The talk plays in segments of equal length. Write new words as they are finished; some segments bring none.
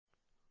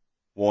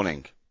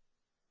Warning.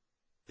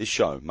 This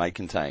show may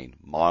contain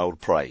mild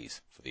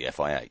praise for the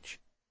FIH.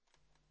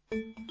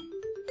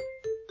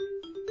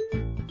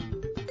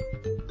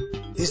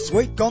 This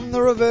week on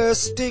the reverse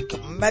stick,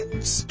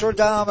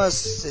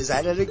 Mattstradamus is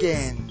at it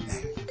again.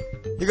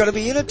 You got to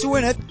be in it to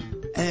win it.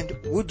 And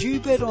would you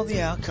bet on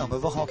the outcome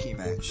of a hockey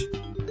match?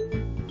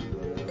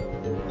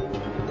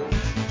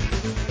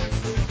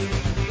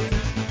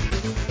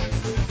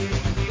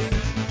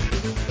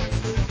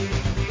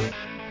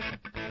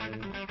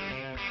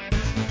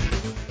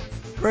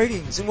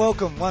 Greetings and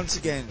welcome once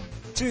again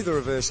to the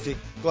Reverse Stick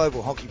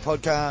Global Hockey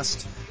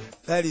Podcast.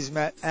 That is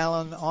Matt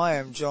Allen. I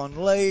am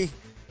John Lee.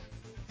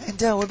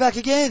 And we're back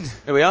again.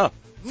 Here we are.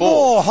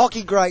 More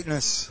hockey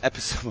greatness.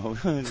 Episode,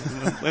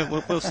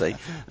 we'll see.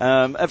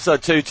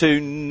 Episode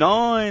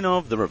 229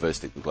 of the Reverse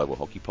Stick Global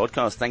Hockey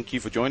Podcast. Thank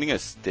you for joining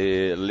us,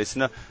 dear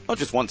listener. Not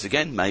just once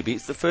again, maybe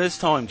it's the first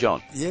time,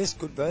 John. Yes,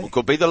 could be. Or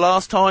could be the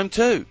last time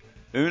too.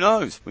 Who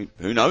knows?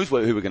 Who knows who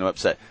we're going to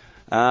upset.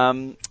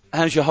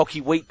 How's your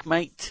hockey week,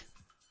 mate?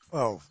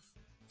 Well,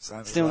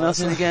 same still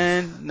nothing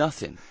again?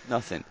 Nothing.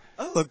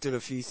 I looked at a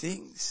few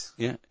things.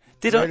 Yeah.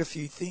 Read a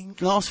few things.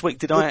 Last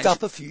week, looked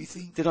up a few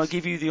things. Did I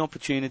give you the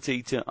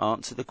opportunity to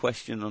answer the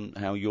question on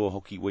how your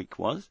hockey week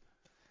was?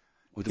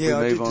 Or did we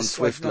move on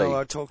swiftly? No,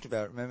 I talked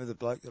about it. Remember the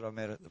bloke that I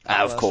met at the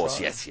pub of course,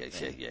 Friday?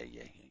 yes,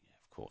 yeah.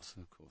 Of course.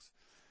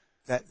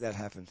 That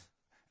happened.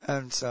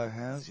 And so,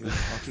 how's your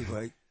hockey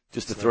week?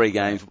 Just the 3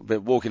 games.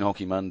 Walking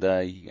Hockey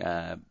Monday.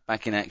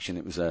 Back in action.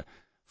 It was a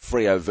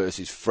Freo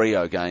versus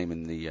Freo game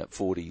in the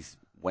 40s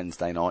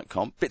Wednesday night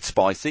comp. Bit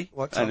spicy.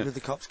 What time did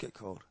the cops get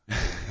called?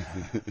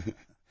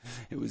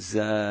 It was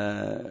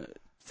about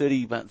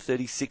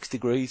 36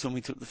 degrees when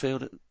we took the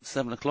field at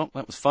 7 o'clock.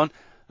 That was fun,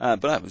 but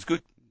that was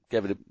good.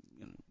 Gave it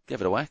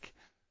a whack.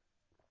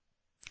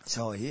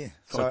 So I hear.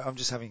 So I'm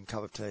just having a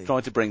cup of tea.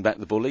 Tried to bring back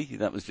the bully.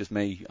 That was just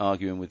me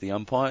arguing with the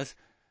umpires,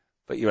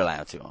 but you're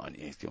allowed to, aren't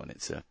you?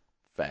 It's a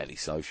fairly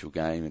social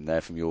game, and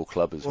they're from your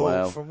club as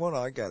well. From what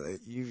I gather,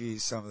 you've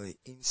used some of the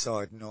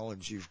inside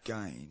knowledge you've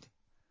gained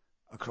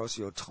across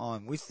your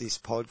time with this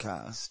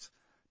podcast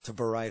to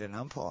berate an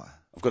umpire.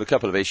 I've got a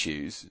couple of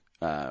issues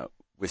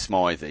with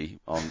Smythe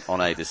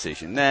on a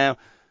decision. Now,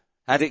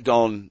 had it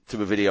gone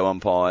to a video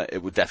umpire,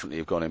 it would definitely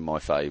have gone in my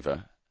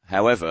favour.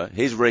 However,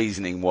 his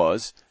reasoning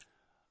was,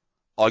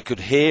 I could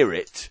hear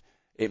it.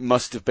 It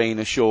must have been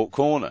a short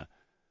corner.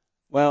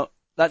 Well,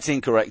 that's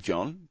incorrect,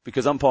 John,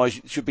 because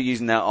umpires should be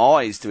using their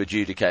eyes to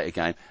adjudicate a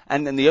game.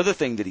 And then the other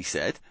thing that he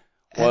said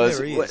was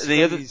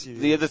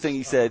the other thing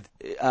he said,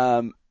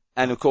 and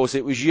of course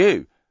it was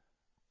you.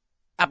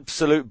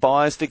 Absolute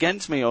biased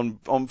against me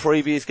on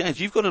previous games.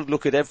 You've got to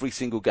look at every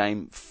single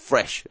game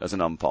fresh as an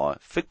umpire.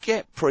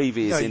 Forget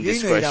previous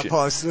indiscretion. You need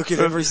umpires to look at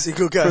every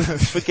single game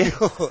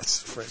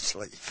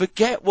freshly.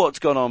 Forget what's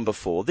gone on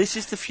before. This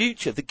is the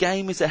future. The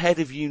game is ahead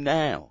of you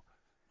now.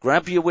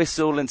 Grab your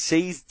whistle and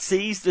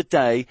seize the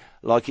day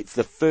like it's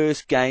the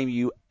first game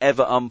you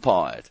ever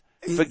umpired.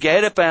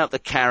 Forget about the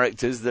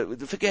characters.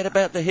 Forget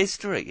about the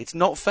history. It's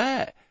not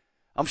fair.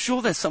 I'm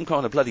sure there's some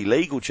kind of bloody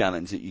legal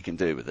challenge that you can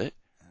do with it.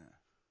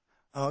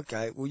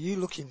 Okay, well, you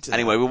look into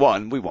Anyway, we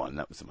won.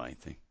 That was the main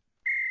thing.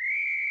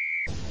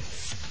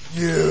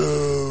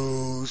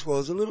 News. Well, it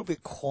was a little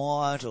bit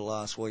quieter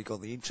last week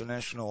on the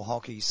international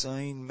hockey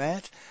scene,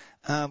 Matt.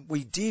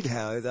 We did,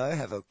 however,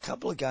 have a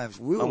couple of games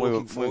we were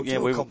looking forward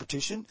to, a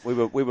competition. We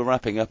were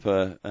wrapping up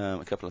a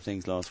couple of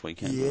things last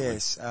weekend.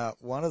 Yes,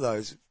 one of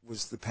those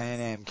was the Pan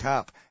Am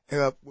Cup.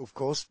 Of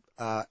course,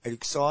 an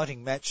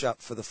exciting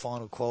matchup for the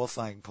final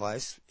qualifying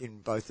place in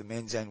both the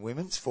men's and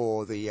women's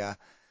for the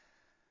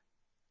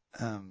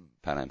Pan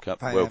Am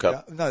Cup, World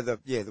Cup.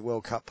 The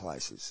World Cup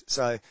places.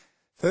 So,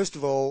 first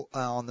of all,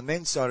 on the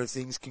men's side of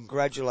things,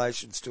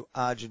 congratulations to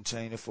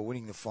Argentina for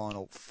winning the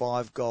final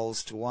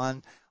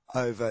 5-1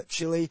 over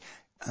Chile.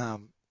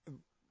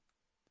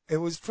 It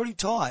was pretty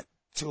tight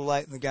till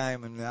late in the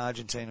game, and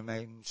Argentina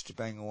managed to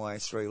bang away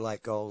 3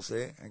 late goals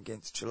there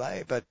against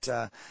Chile. But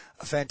a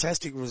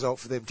fantastic result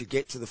for them to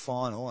get to the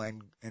final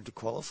and to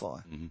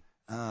qualify.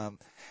 Mm-hmm.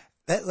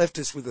 That left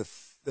us with a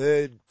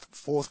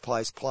 4th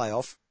place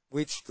playoff,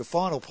 which the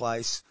final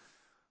place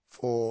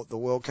for the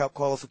World Cup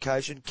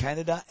qualification,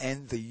 Canada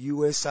and the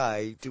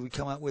USA. Do we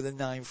come up with a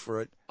name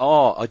for it?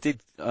 Oh, I did.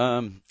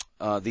 The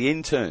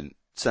intern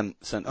sent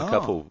a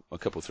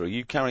couple through.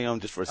 You carry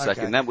on just for a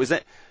second. Okay. That was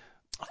it.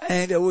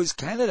 And it was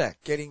Canada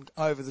getting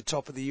over the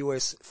top of the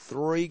US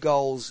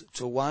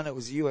 3-1. It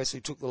was the US who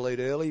took the lead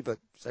early, but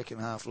second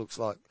half looks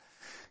like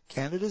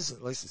Canada's.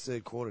 At least the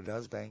third quarter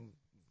does, bang.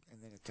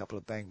 And then a couple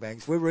of bang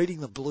bangs. We're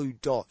reading the blue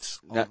dots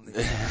on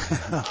the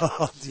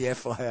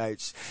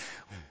FIH.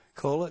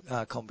 Call it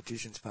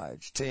competitions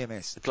page,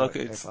 TMS.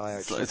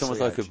 It's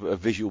almost like a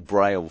visual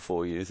braille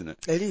for you, isn't it?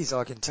 It is.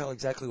 I can tell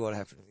exactly what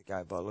happened in the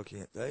game by looking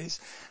at these.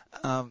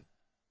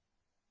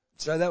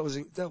 So that was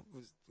a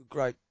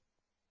great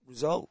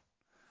result.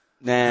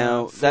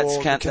 Now, that's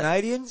the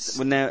Canadians.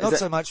 Well, now, not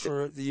so much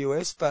for the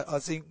US, but I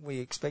think we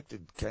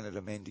expected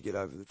Canada men to get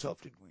over the top,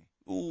 didn't we?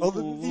 Well,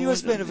 the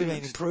US men have been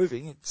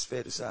improving, it's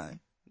fair to say.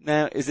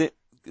 Now, is it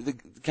the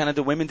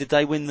Canada women, did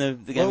they win the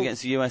game Well,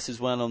 against the US as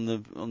well on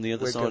the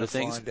other we're side gonna of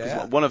things? find 'Cause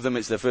out. one of them,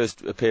 it's their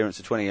first appearance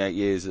of 28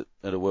 years at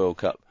a World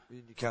Cup.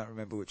 You can't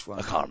remember which one.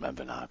 I can't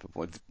remember now.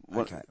 But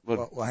Okay.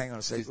 Well, hang on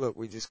a sec. Look,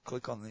 we just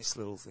click on this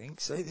little thing.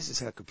 See, this is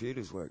how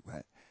computers work,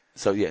 mate.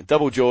 So yeah,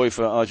 double joy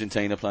for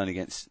Argentina playing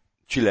against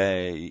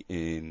Chile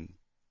in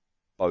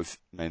both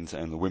men's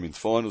and the women's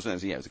finals.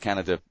 And it was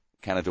a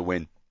Canada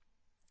win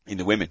in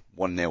the women,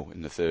 1-0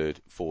 in the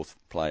fourth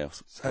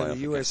playoffs. So the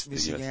US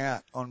missing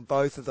out on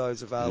both of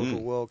those available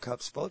World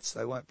Cup spots.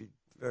 They won't be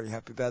very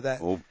happy about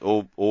that.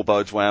 All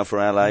bodes well for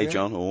LA, Yeah.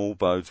 John. All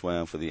bodes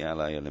well for the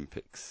LA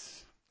Olympics.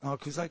 Oh,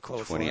 because they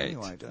qualify 28.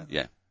 anyway, don't they?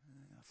 Yeah.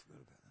 I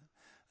forgot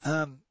about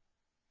that.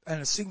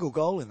 And a single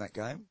goal in that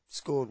game,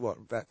 scored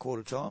about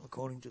quarter time,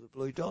 according to the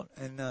Blue Dot,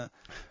 and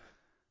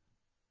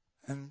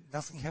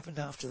nothing happened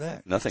after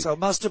that. Nothing. So it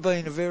must have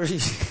been a very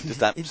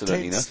Just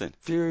absolutely intense nothing.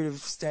 period of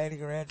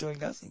standing around doing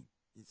nothing,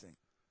 you think.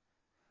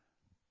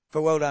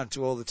 But well done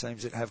to all the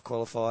teams that have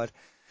qualified,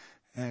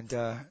 and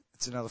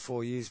it's another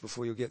 4 years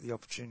before you'll get the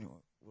opportunity.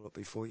 Will it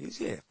be 4 years?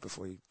 Yeah,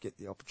 before you get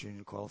the opportunity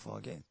to qualify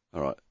again.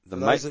 All right. For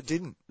those that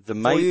didn't. 4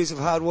 4 years of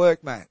hard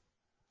work, mate.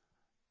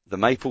 The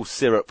Maple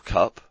Syrup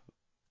Cup.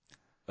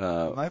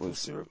 Maple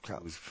Syrup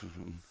Cup.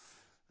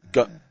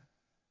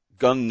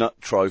 Gun Nut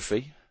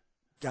Trophy.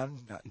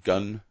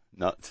 Gun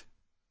Nut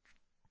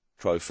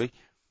Trophy.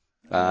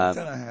 I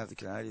don't know how the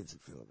Canadians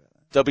would feel about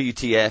that.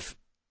 WTF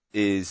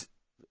is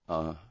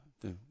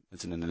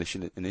it's an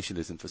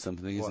initialism for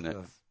something, isn't it?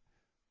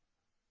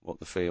 What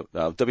the field?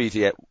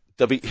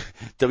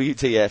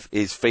 WTF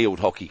is Field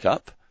Hockey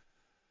Cup.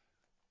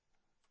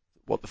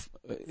 What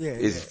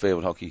is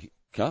Field Hockey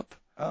Cup?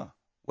 Oh.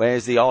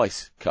 Where's the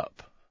Ice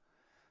Cup?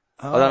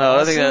 Oh, I don't know.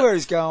 I see think where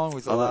he's going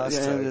with the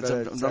last two.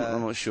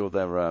 I'm not sure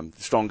they're the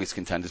strongest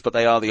contenders, but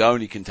they are the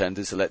only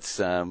contenders. So let's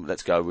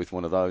go with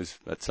one of those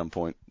at some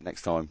point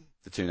next time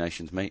the two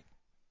nations meet.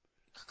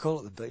 Call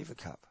it the Beaver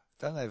Cup.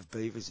 Don't they have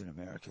beavers in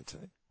America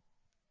too?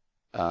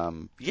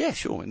 Yeah,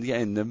 sure. In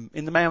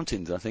the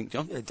mountains, I think,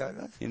 John. Yeah, don't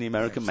they? In the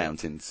American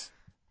mountains.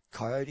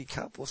 Coyote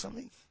Cup or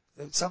something?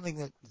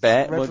 Something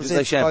that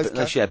represents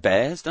they share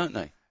bears, don't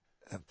they?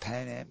 A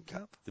Pan Am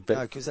Cup?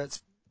 No, because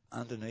that's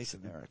underneath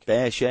America.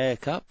 Bear Share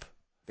Cup?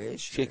 Bear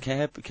Share?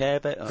 Care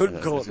Bear?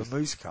 Couldn't call it the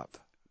Moose Cup.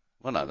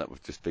 Well, no, that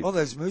would just be... Well,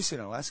 there's moose in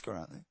Alaska,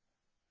 aren't there?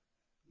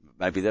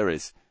 Maybe there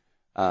is.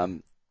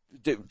 Do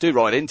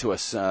write into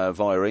us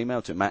via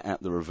email to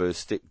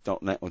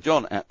matt@thereversestick.net or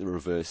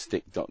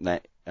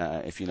john@thereversestick.net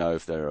if you know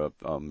if there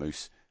are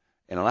moose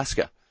in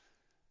Alaska.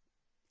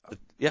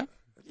 Yeah?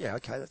 Yeah,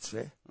 okay, that's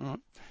fair. All right.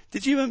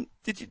 Did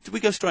we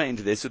go straight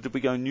into this or did we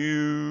go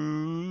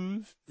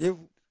news? Yeah.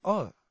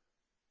 Oh.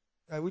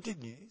 No, we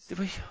did news. Did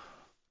we?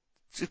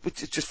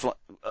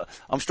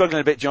 I'm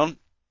struggling a bit, John.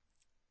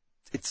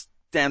 It's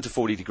down to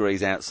 40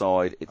 degrees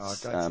outside.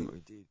 It's, I don't think we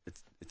did.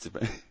 It's a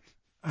bit...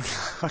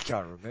 I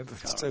can't remember.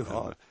 It's too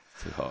hot.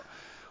 Too hot.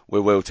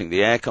 We're wilting.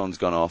 The aircon's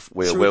gone off.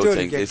 We're Should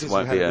wilting. We This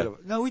won't be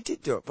No, we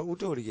did do it, but we'll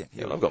do it again.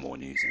 Yeah, well, I've got more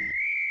news in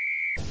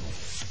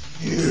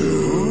here.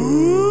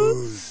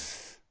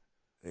 News.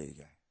 There you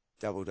go.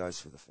 Double dose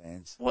for the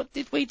fans. What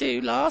did we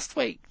do last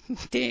week,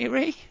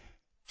 dearie?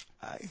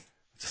 Hey.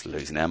 Just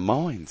losing our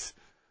minds.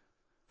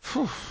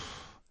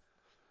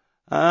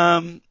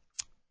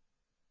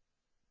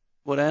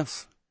 What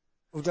else?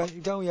 Well,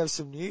 don't we have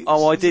some news?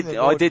 Oh, I did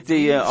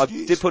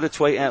put a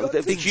tweet out.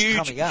 The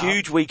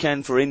huge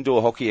weekend for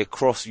indoor hockey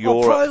across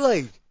Europe. Pro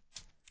League.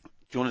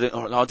 Do you want to do?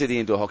 I'll do the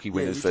indoor hockey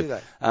winners do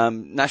that.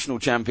 National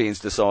champions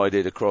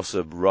decided across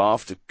a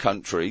raft of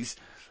countries.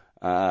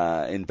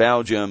 In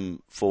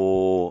Belgium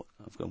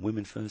I've got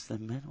women first,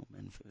 then men, or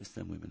men first,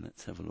 then women.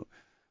 Let's have a look.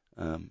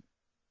 I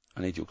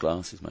need your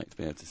glasses, mate, to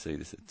be able to see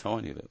this.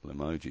 Tiny little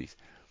emojis.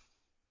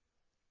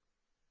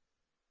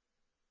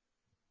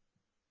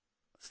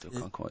 Still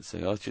can't quite see.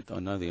 I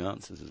know the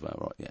answers as well.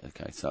 Right, yeah,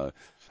 okay. So,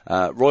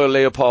 Royal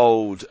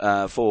Leopold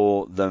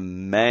for the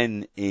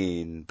men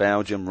in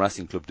Belgium,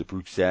 Racing Club de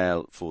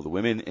Bruxelles for the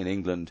women in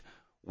England,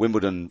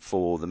 Wimbledon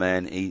for the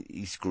men,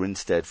 East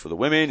Grinstead for the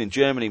women in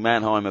Germany,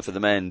 Mannheimer for the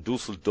men,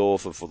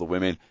 Dusseldorf for the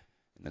women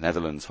in the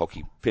Netherlands,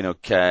 Hockey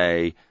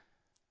Pinoquet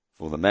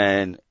for the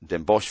men,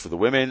 Den Bosch for the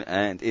women,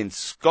 and in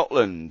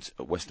Scotland,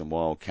 Western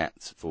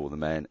Wildcats for the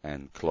men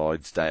and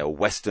Clydesdale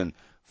Western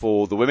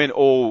for the women,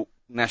 all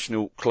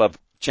national club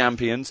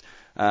champions.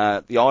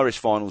 The Irish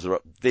finals are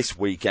up this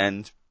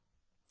weekend.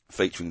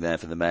 Featuring there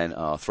for the men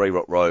are Three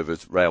Rock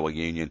Rovers, Railway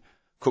Union,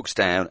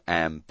 Cookstown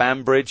and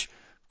Banbridge.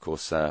 Of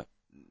course,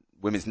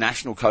 women's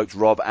national coach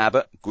Rob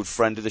Abbott, good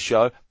friend of the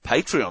show,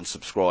 Patreon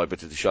subscriber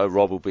to the show.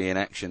 Rob will be in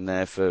action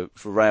there for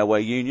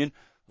Railway Union.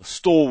 A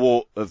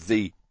stalwart of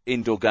the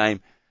indoor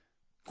game.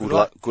 Good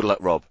luck,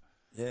 Rob.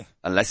 Yeah.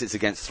 Unless it's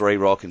against Three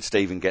Rock and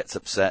Stephen gets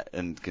upset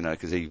and,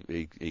 because he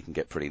can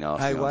get pretty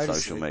nasty on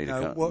social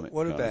media.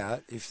 What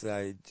about if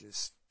they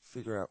just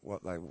figure out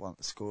what they want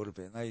the score to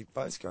be and they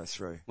both go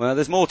through? Well,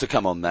 there's more to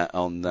come on that,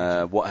 on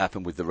what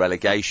happened with the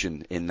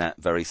relegation in that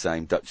very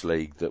same Dutch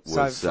league that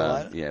was,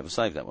 later? we'll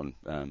save that one,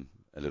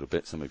 a little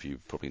bit. Some of you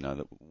probably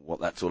know what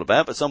that's all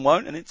about, but some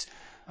won't, and it's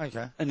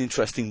Okay. An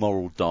interesting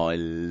moral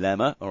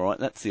dilemma. All right,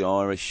 that's the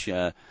Irish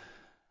out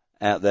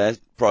there.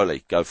 Pro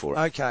League, go for it.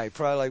 Okay,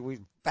 Pro League, we're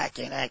back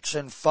in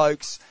action,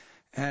 folks.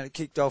 And it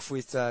kicked off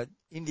with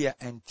India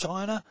and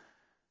China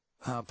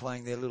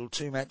playing their little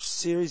 2-match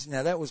series.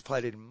 Now, that was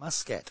played in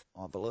Muscat,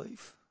 I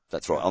believe.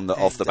 That's right,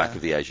 off the back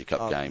of the Asia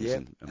Cup games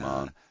in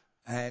Oman.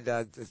 And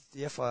the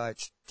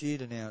FIH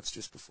did announce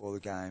just before the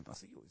game, I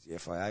think it was the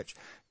FIH,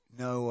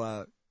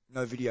 no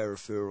video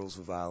referrals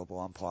available,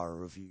 umpire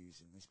reviews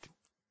in this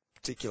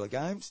particular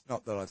games.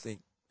 Not that I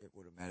think it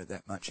would have mattered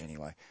that much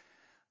anyway.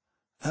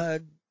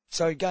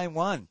 So game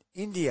one,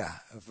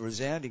 India, a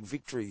resounding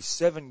victory,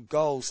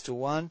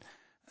 7-1.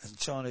 And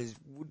China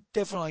would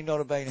definitely not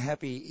have been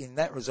happy in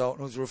that result,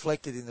 and it was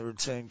reflected in the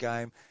return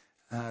game.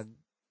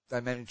 They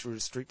managed to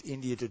restrict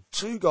India to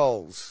 2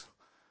 goals,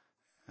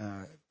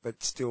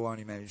 but still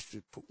only managed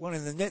to put one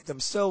in the net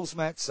themselves,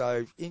 Matt.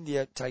 So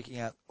India taking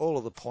out all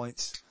of the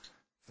points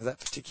for that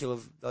particular,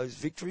 those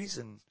victories.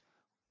 And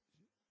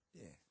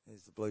yeah,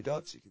 there's the blue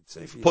dots. You can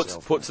see for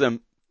yourself.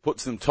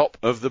 Puts them top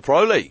of the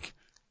Pro League.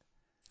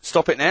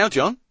 Stop it now,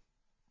 John.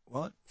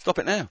 What? Stop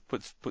it now.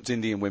 Puts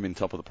Indian women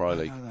top of the Pro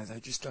League. No, they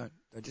just don't.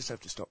 They just have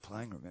to stop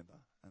playing, remember,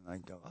 and they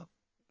go up.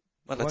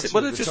 Well, that's it.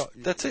 Well, that's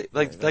it.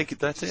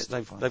 That's it.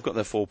 They've got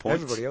their 4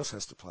 points. Everybody else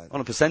has to play. On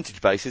a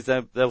percentage basis,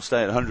 they'll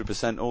stay at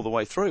 100% all the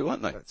way through,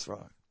 won't they? That's right.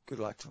 Good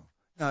luck to them.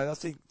 No, I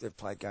think they've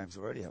played games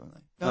already, haven't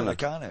they? No, they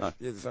can't have. No.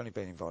 Yeah, they've only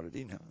been invited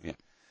in, haven't they? Yeah.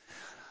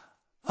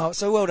 Oh,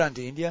 so well done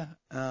to India,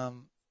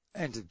 and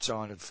to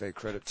China, fair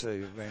credit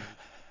too. I mean,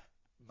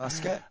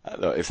 Muscat.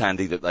 Look, it's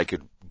handy that they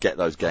could get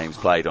those games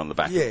played on the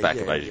back of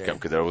Asia Cup,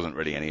 because there wasn't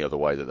really any other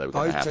way that they were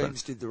going to happen. Both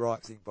teams did the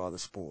right thing by the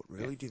sport,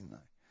 really, didn't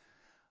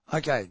they?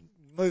 Okay,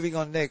 moving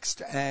on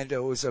next, and it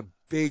was a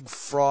big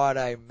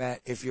Friday,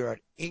 Matt, if you're an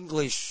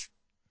English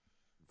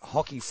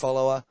hockey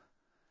follower,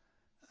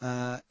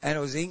 and it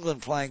was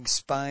England playing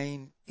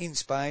Spain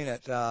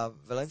at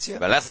Valencia.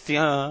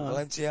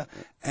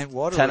 And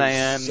what a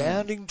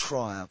resounding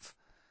triumph.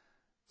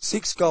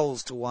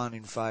 6-1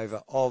 in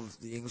favour of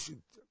the English.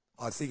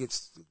 I think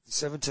it's the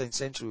 17th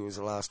century was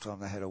the last time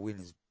they had a win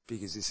as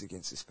big as this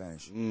against the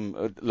Spanish.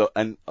 Look,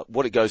 and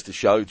what it goes to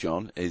show,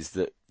 John, is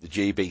that the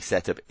GB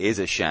setup is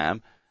a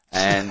sham,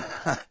 and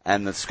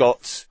and the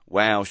Scots,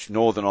 Welsh,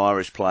 Northern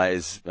Irish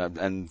players,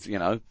 and you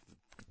know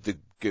the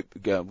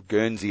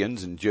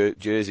Guernseyians and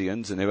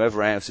Jerseyans and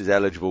whoever else is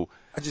eligible.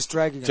 I'm just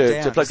dragging them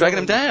down. To play, dragging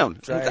them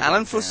down.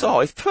 Alan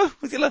Forsyth,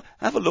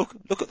 have a look.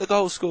 Look at the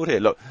goals scored here.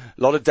 Look,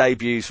 a lot of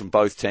debuts from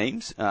both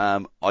teams.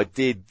 I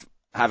did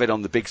have it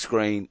on the big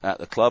screen at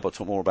the club. I'll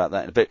talk more about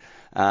that in a bit.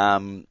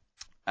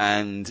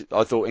 And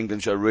I thought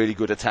England showed really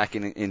good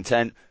attacking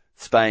intent.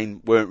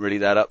 Spain weren't really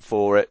that up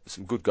for it.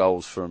 Some good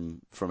goals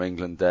from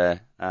England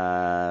there.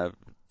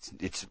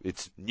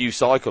 It's new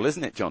cycle,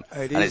 isn't it, John?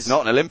 It is. And it's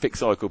not an Olympic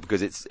cycle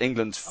because it's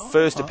England's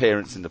first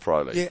appearance in the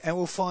Pro League. Yeah, and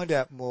we'll find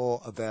out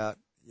more about,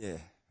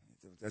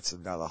 that's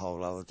another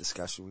whole other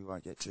discussion we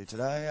won't get to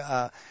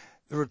today.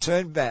 The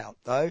return bout,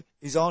 though,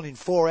 is on in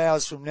 4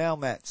 hours from now,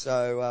 Matt.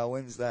 So,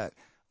 when's that?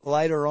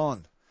 Later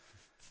on.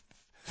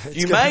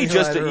 You may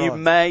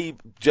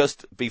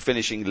just be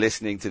finishing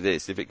listening to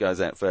this if it goes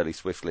out fairly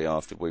swiftly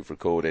after we've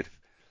recorded.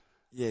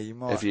 Yeah, you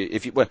might.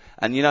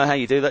 And you know how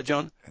you do that,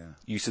 John? Yeah.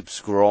 You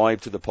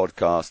subscribe to the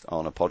podcast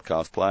on a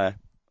podcast player,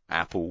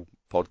 Apple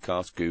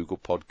Podcast, Google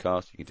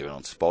Podcast. You can do it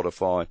on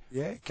Spotify.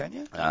 Yeah, can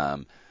you?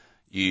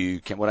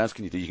 What else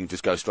can you do? You can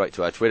just go straight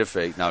to our Twitter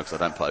feed. No, because I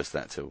don't post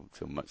that till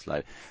much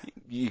later.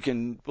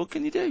 What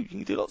can you do? You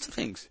can do lots of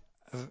things.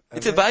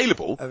 It's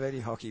available. Of any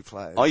hockey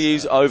players. I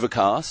use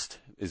Overcast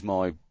as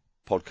my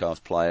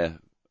podcast player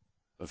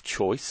of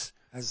choice.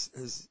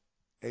 Has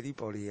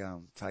anybody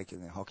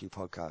taken their hockey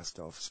podcast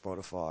off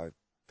Spotify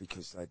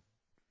because they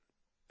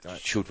don't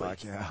Should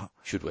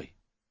we?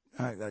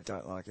 No, they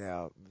don't like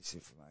our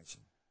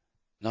misinformation.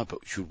 No, but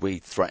should we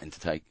threaten to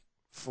take...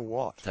 For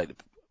what? Take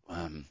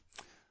the...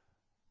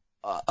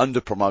 under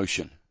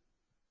promotion.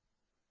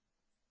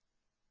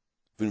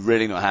 Been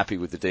really not happy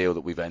with the deal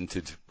that we've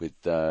entered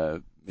with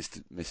Mr.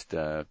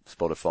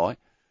 Spotify.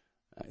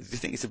 Do you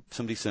think it's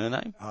somebody's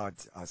surname? Or do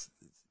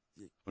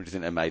you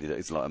think they made it?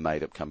 It's like a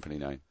made-up company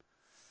name.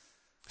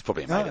 It's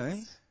probably a made-up.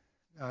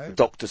 No.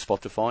 Dr.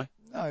 Spotify.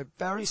 No,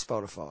 Barry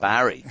Spotify.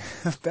 Barry.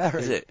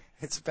 Barry. Is it?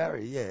 It's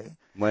Barry. Yeah.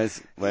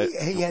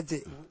 He had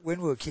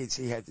when we were kids,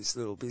 he had this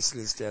little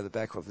business down the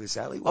back of this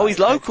alleyway. Oh, he's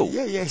local.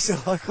 Yeah, he's a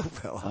local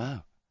fella.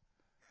 Wow.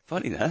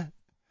 Funny that.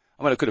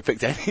 I mean, I could have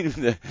picked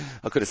any.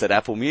 I could have said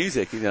Apple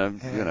Music.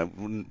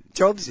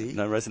 Jobsy.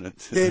 No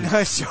resonance. Yeah, no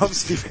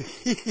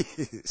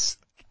Jobsy. Yes.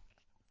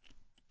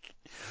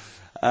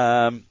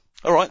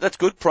 All right, that's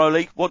good. Pro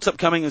League. What's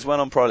upcoming as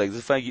well on Pro League?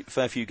 There's a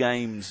fair few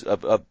games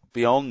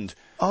beyond.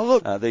 Oh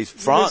look, these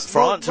France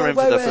are in for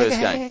their first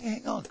game.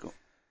 Hang on.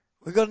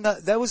 We got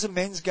that was a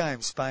men's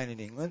game, Spain and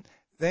England.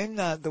 Then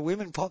the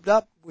women popped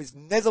up with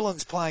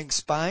Netherlands playing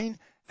Spain.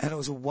 And it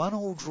was a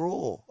 1-1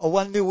 draw. Or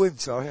 1-0 win,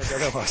 sorry. I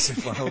don't know why I said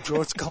 1-1 draw.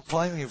 It's got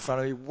plainly in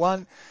front of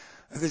me.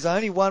 There's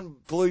only one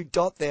blue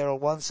dot there on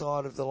one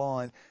side of the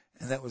line,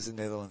 and that was the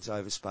Netherlands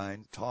over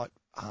Spain. Tight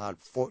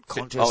hard-fought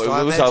contest. It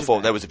was hard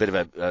fought. There was a bit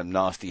of a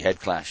nasty head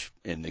clash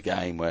in the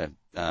game where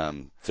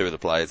two of the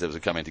players, there was a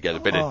coming together,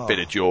 bit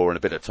of jaw and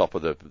a bit of top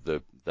of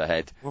the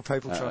head. Were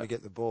people trying to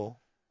get the ball?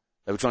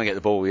 They were trying to get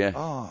the ball, yeah.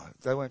 Oh,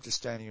 they weren't just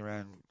standing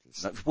around.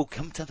 No, we'll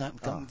come to that.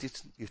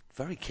 You're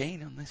very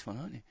keen on this one,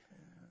 aren't you?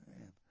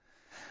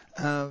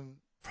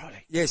 Pro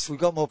League. Yes, we've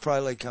got more Pro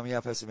League coming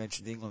up, as I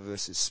mentioned, England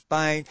versus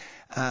Spain.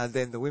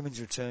 Then the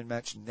women's return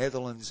match,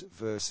 Netherlands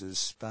versus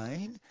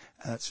Spain.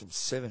 That's from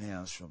 7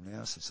 hours from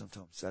now, so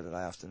sometime Saturday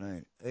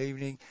afternoon,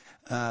 evening.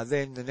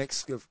 Then the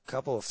next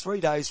couple of 3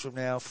 days from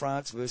now,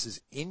 France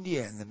versus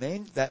India in the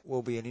men. That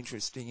will be an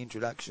interesting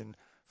introduction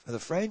for the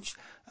French.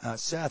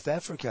 South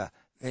Africa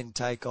then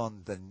take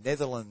on the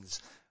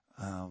Netherlands.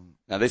 Now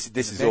this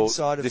is all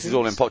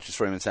in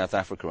Potchefstroom in South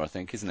Africa, I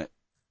think, isn't it?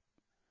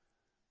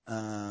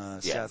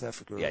 South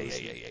Africa. Yeah.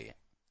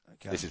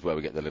 Okay. This is where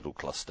we get the little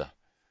cluster.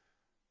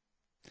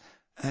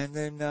 And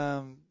then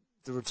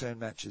the return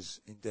matches,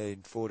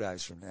 indeed, 4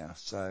 days from now.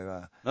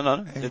 So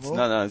It's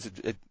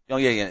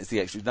the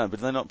extra. No, but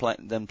do they not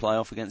play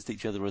off against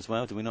each other as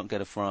well? Do we not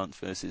get a France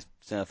versus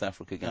South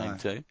Africa game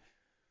too?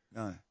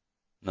 No.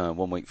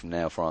 1 week from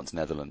now, France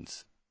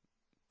Netherlands.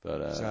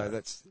 But so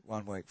that's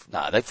 1 week from.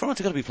 No, France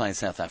are going to be playing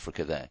South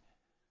Africa there.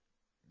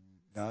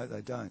 No,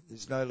 they don't.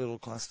 There's no little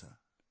cluster.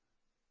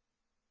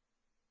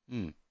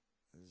 There's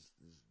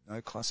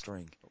no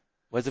clustering.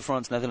 Where's the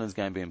France-Netherlands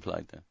game being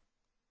played then?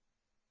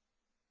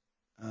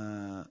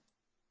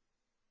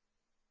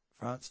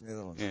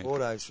 France-Netherlands, 4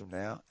 days from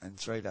now and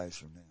 3 days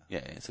from now.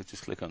 Yeah, so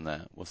just click on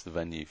that. What's the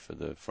venue for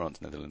the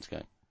France-Netherlands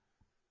game?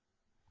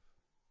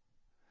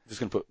 I'm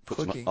just going to put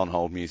some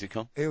on-hold music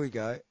on. Here we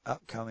go.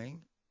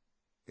 Upcoming.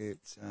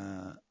 It's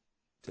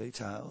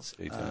details.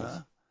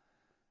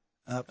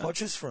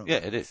 Potchefstroom. Yeah,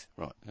 it is.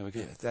 Right, there we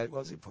go. Yeah, that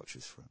was in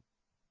Potchefstroom.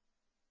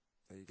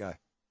 There you go.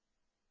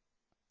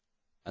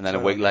 And then a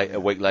week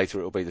later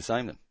it'll be the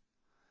same then.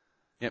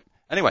 Yep.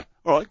 Anyway,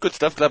 all right, good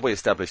stuff. Glad we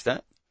established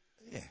that.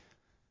 Yeah.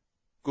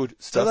 Good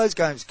stuff. So those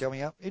games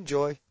coming up.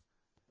 Enjoy.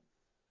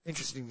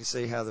 Interesting to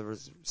see how the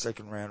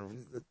second round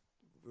of the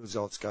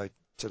results go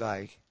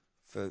today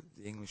for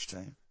the English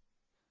team.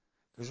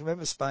 Because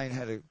remember, Spain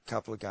had a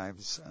couple of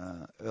games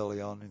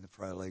early on in the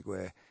Pro League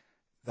where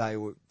they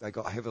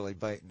got heavily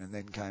beaten and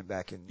then came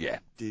back and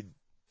did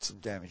some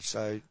damage.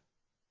 So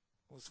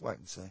let's wait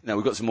and see. Now,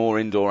 we've got some more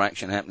indoor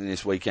action happening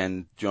this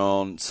weekend,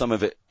 John. Some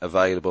of it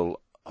available,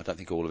 I don't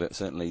think all of it,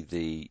 certainly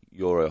the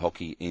Euro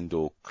Hockey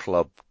Indoor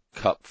Club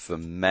Cup for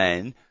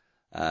men.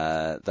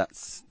 That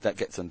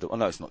gets under. Oh,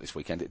 no, it's not this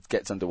weekend. It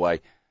gets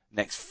underway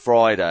next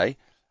Friday,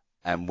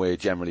 and we're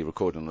generally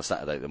recording on a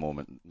Saturday at the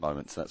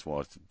moment, so that's why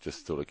I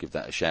just thought I'd give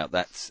that a shout.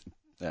 That's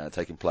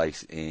taking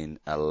place in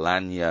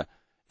Alanya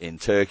in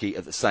Turkey.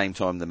 At the same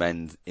time, the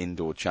men's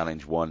Indoor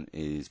Challenge 1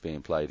 is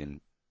being played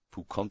in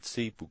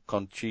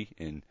Pukonci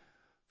in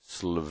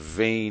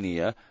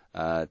Slovenia.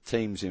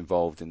 Teams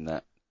involved in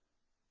that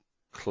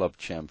club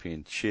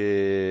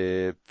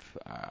championship.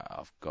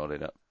 I've got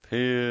it up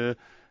here.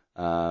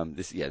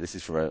 This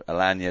is for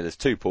Alanya. There's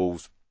 2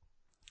 pools.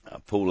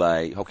 Pool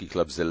A, Hockey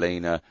Club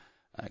Zelina,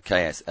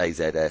 KS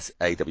AZS,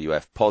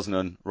 AWF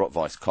Poznan,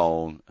 Rotweiss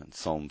Köln, and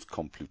Sons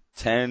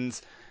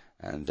Complutense.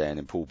 And then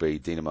in Pool B,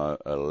 Dinamo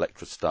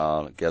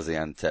Elektrostal,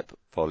 Gaziantep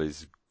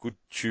Polis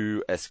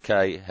Gucu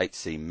SK,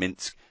 HC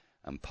Minsk,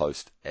 and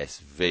Post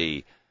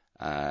SV.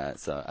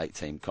 So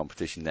 8-team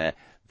competition there.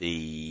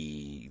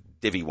 The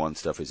Divi 1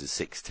 stuff is a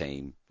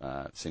 6-team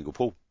single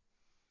pool.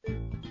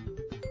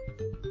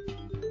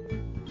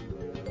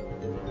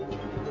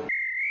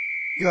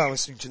 You are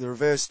listening to The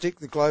Reverse Stick,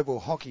 the Global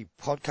Hockey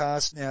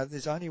Podcast. Now,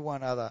 there's only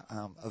one other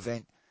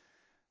event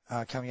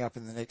coming up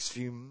in the next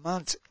few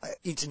months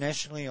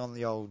internationally on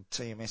the old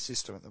TMS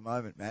system at the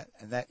moment, Matt,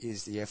 and that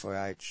is the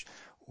FIH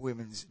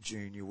Women's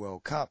Junior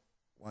World Cup.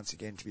 Once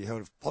again to be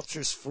held at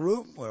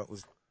Potchefstroom, where it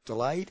was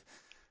delayed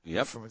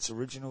from its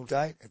original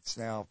date. It's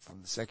now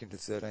from the 2nd to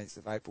 13th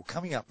of April.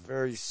 Coming up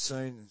very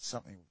soon,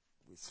 something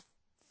with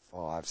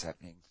 5s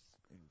happening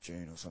in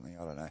June or something,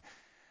 I don't know.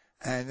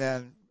 And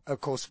then,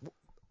 of course, the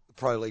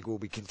Pro League will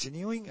be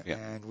continuing,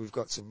 and we've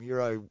got some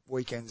Euro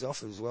weekends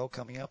off as well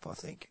coming up, I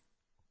think,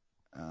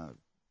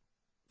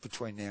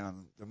 between now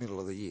and the middle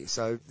of the year.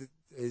 So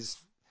there's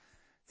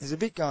a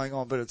bit going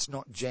on, but it's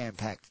not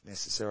jam-packed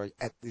necessarily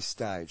at this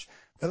stage.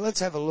 But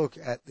let's have a look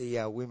at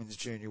the Women's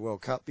Junior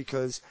World Cup,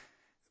 because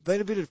there's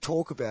been a bit of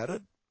talk about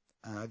it,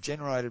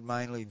 generated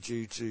mainly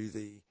due to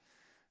the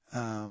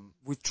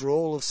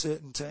withdrawal of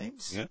certain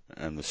teams. Yeah,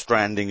 and the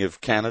stranding of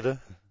Canada.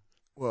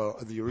 Well,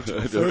 the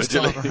original first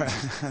time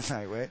around,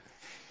 they went.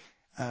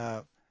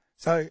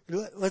 So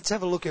let's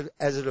have a look at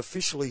as it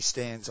officially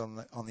stands on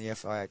the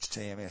FIH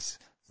TMS.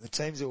 The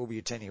teams that will be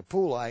attending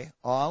Pool A: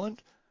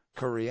 Ireland,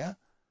 Korea,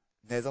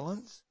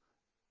 Netherlands,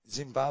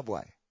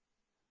 Zimbabwe.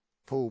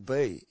 Pool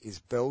B is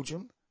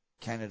Belgium,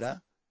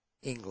 Canada,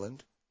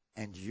 England,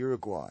 and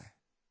Uruguay.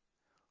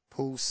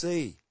 Pool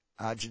C: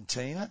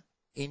 Argentina,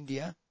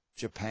 India,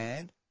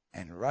 Japan,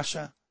 and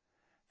Russia.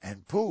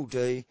 And Pool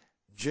D: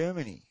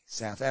 Germany,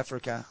 South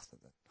Africa, the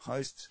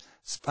hosts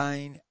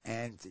Spain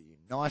and the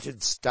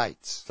United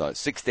States. So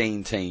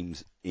 16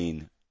 teams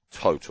in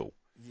total.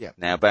 Yep.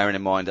 Now, bearing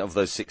in mind, of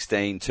those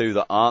 16, 2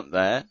 that aren't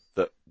there,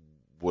 that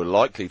were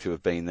likely to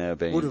have been there,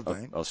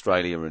 being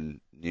Australia and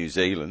New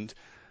Zealand,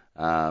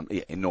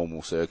 in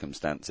normal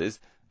circumstances,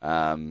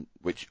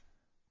 which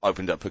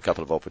opened up a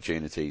couple of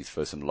opportunities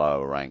for some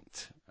lower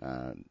ranked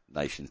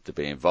nations to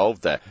be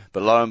involved there.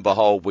 But lo and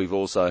behold, we've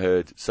also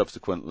heard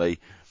subsequently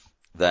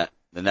that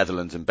the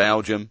Netherlands and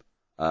Belgium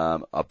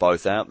are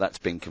both out. That's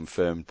been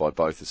confirmed by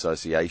both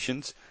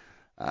associations.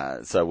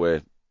 So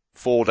we're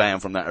 4 down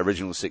from that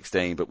original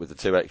 16, but with the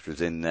 2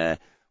 extras in there,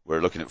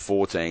 we're looking at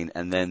 14.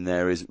 And then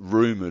there is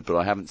rumoured, but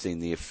I haven't seen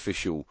the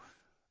official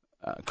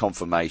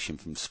confirmation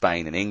from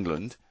Spain and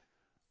England,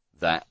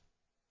 that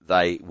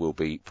they will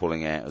be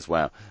pulling out as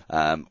well.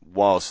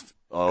 Whilst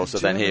I also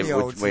then hear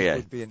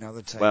would be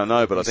another team. Well,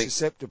 no, but I think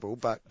susceptible,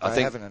 but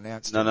they haven't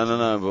announced.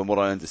 No. But what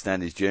I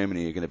understand is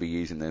Germany are going to be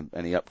using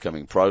any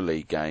upcoming Pro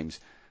League games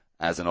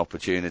as an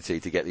opportunity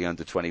to get the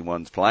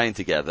under-21s playing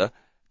together,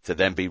 to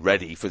then be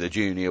ready for the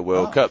Junior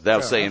World Cup.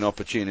 They'll see an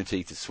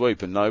opportunity to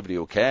swoop, and nobody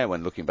will care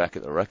when looking back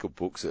at the record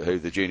books at who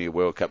the Junior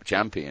World Cup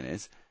champion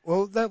is.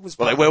 Well, that was.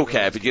 Well, they will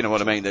care, but you know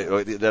what I mean.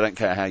 They don't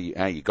care how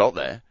you got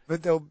there.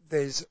 But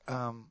there's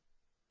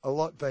a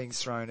lot being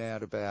thrown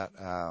out about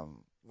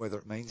whether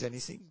it means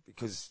anything,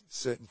 because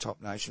certain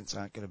top nations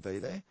aren't going to be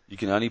there. You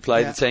can only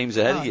play the teams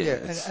ahead of you. Yeah,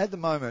 and at the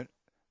moment,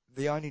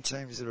 the only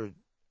teams that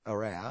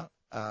are out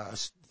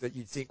that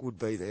you'd think would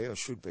be there or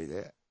should be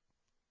there,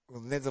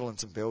 well,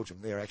 Netherlands and Belgium,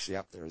 they're actually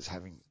up there as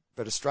having,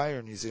 but Australia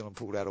and New Zealand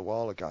pulled out a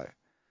while ago.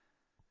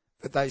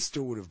 But they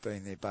still would have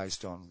been there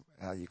based on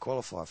how you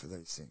qualify for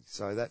these things.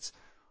 So that's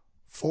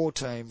 4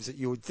 teams that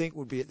you would think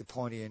would be at the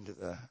pointy end of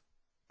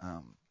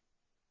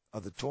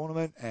the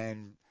tournament,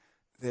 and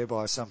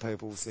thereby some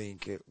people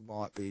think it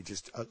might be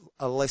just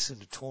a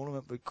lessened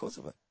tournament because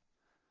of it.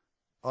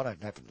 I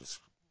don't happen to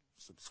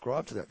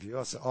subscribe to that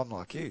view. I'm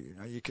like you.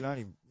 You can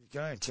only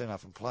turn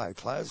up and play.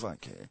 Players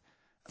won't care.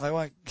 They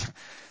won't.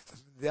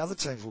 The other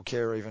teams will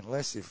care even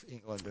less if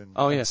England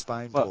and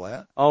Spain pull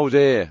out. Oh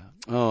dear.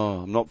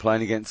 Oh, I'm not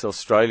playing against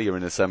Australia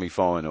in a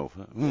semi-final.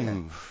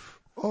 Yeah.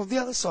 Well, the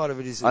other side of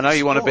it is, I know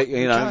you want to be,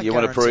 you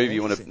want to prove,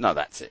 you want anything. to. No,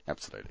 that's it.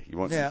 Absolutely. You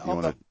want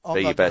to I'm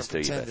be your best. Do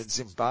I'm your not pretend best. that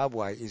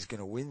Zimbabwe is going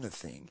to win the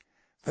thing,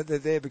 but they're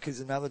there because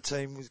another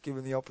team was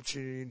given the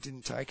opportunity and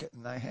didn't take it,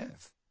 and they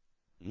have.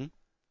 Mm-hmm.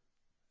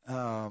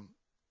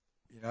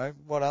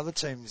 What other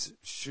teams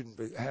shouldn't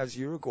be? How's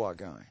Uruguay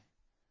going?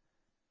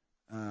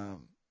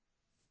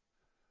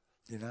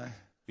 You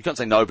can't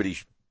say nobody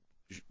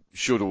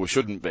should or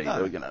shouldn't be.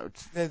 No,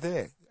 they're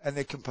there and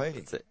they're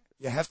competing. That's it.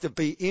 You have to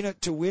be in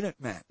it to win it,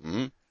 Matt.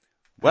 Mm-hmm.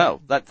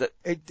 Well,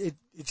 it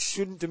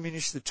shouldn't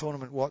diminish the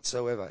tournament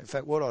whatsoever. In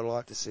fact, what I'd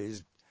like to see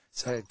is,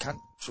 say, a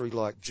country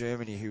like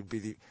Germany, who'd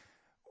be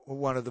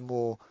one of the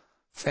more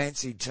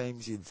fancied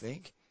teams, you'd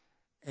think,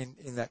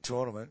 in that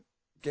tournament,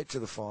 get to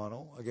the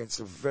final against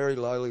a very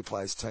lowly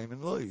placed team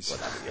and lose. Well,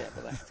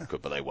 that's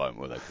good, but they won't,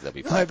 will they? Because they'll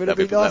be No, but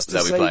it'd be nice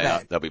to see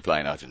that. They'll be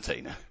playing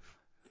Argentina.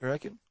 You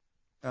reckon?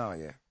 Oh,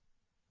 yeah.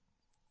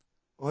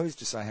 Well, who's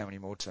to say how many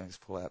more teams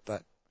pull out?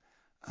 But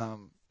I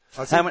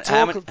think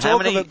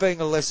talk of it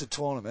being a lesser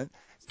tournament,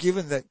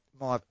 given that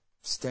both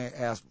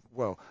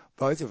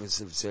of us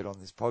have said on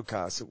this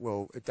podcast that,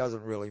 it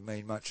doesn't really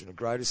mean much in a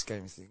greater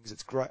scheme of things.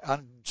 It's great.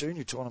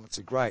 Junior tournaments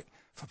are great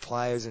for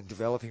players and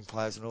developing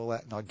players and all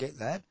that, and I get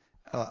that.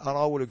 And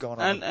I would have gone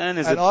on,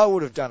 and I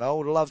would have done it. I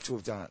would have loved to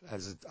have done it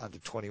as under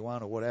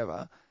 21 or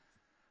whatever.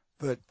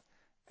 But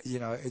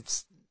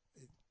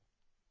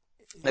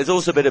there's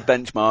also a bit of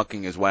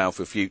benchmarking as well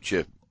for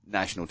future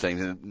national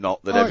teams, and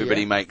not that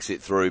everybody makes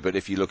it through. But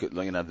if you look at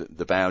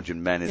the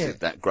Belgian men, is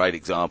that great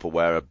example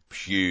where a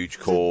huge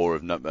core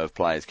of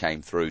players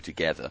came through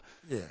together.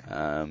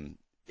 Yeah,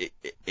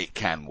 it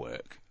can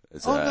work.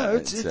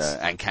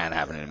 And can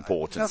have an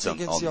importance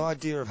nothing against the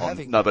idea of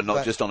having. No, but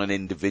not just on an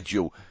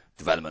individual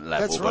development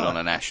level, but on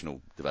a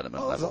national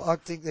development level. I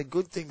think they're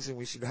good things and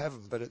we should have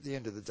them, but at the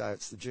end of the day,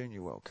 it's the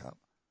Junior World Cup.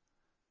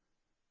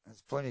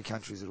 There's plenty of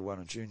countries that have won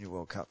a Junior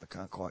World Cup that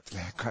can't quite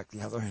crack the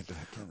other end of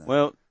it, can they?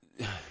 Well,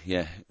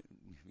 yeah,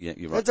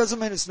 you're right. That doesn't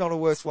mean it's not a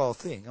worthwhile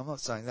thing. I'm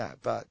not saying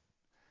that, but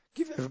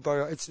give as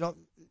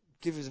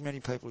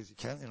many people as you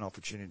can an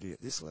opportunity at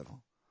this level.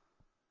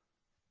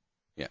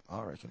 Yeah,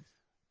 I reckon.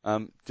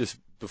 Just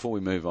before we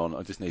move on,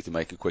 I just need to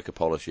make a quick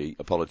apology.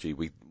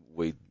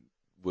 We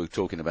were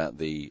talking about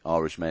the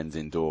Irish men's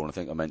indoor, and I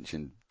think I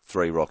mentioned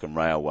Three Rock and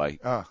Railway.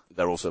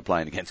 They're also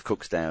playing against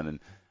Cookstown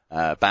and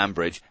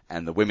Banbridge,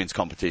 and the women's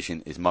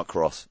competition is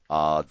Muckross,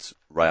 Ards,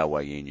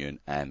 Railway Union,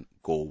 and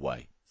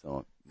Galway.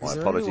 So my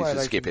apologies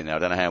for skipping that. I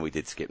don't know how we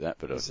did skip that,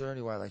 but is there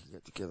any way they can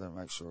get together and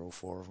make sure all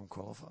 4 of them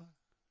qualify?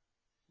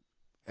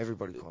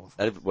 Everybody qualifies.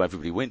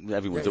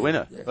 Everyone's a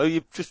winner. Yeah. Well,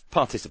 you just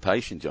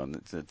participation, John.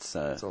 That's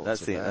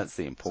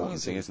the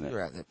important thing, isn't it?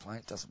 You're out there playing.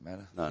 It doesn't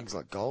matter. No. Things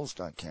like goals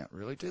don't count,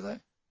 really, do they?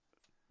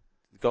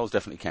 The goals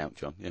definitely count,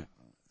 John. Yeah.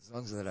 As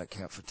long as they don't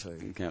count for 2. You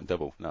can count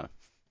double. No.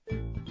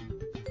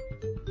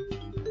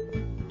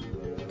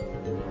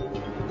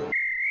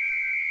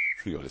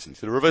 You're listening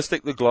to the Reverse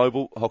Stick, the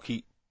Global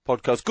Hockey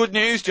Podcast. Good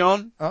news,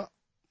 John. Oh.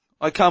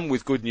 I come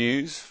with good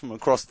news from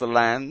across the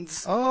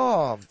lands.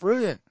 Oh,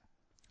 brilliant.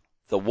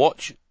 The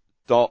Watch.Hockey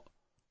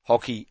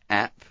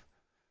app.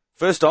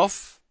 First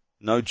off,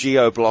 no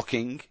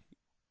geo-blocking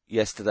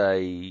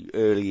yesterday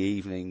early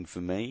evening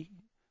for me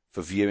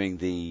for viewing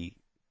the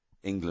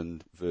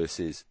England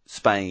versus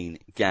Spain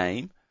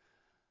game.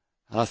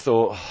 I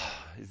thought,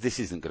 this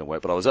isn't going to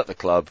work, but I was at the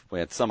club. We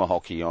had summer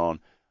hockey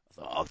on. I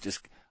thought,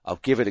 I'll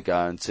give it a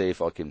go and see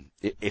if I can,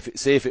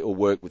 see if it will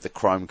work with the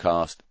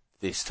Chromecast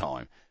this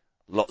time.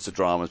 Lots of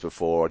dramas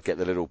before. I'd get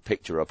the little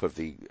picture up of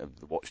the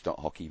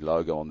Watch.Hockey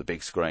logo on the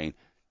big screen.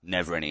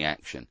 Never any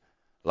action.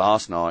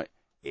 Last night,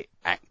 it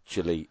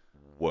actually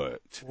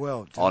worked.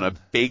 Well done. On a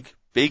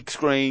big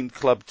screen,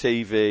 club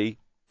TV.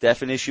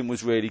 Definition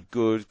was really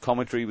good.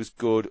 Commentary was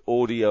good.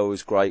 Audio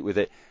was great with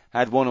it.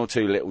 Had one or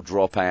two little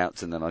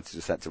dropouts, and then I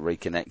just had to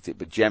reconnect it.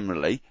 But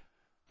generally,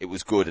 it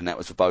was good, and that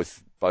was for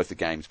both the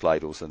games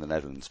played, also the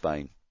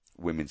Netherlands-Spain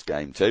women's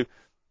game too.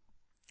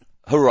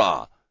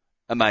 Hurrah!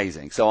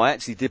 Amazing. So I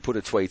actually did put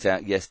a tweet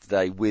out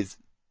yesterday with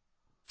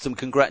some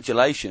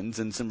congratulations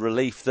and some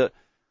relief that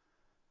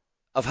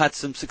I've had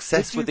some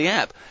success with the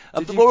app.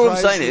 Did But you what I'm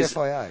praise saying the is,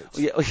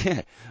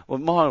 FIH? well,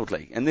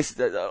 mildly. And this,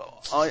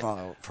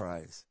 Mild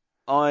praise.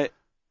 I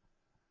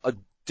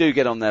do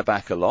get on their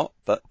back a lot,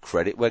 but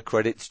credit where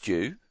credit's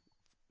due.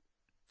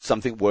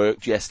 Something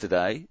worked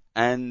yesterday,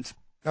 and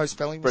no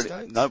spelling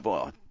mistakes? No,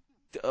 boy,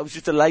 I was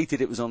just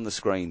elated it was on the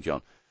screen,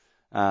 John.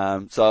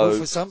 Well,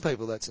 for some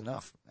people, that's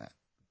enough.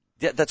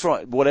 Yeah, that's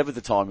right. Whatever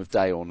the time of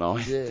day or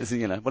night,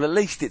 yeah. Well, at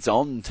least it's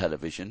on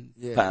television,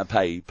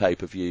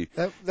 pay-per-view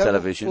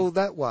television. Well,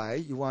 that way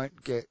you won't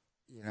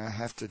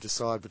have to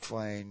decide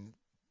between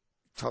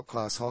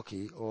top-class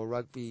hockey or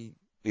rugby.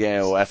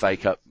 Yeah, or FA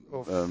Cup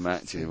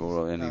match,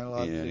 or any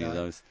of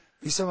those.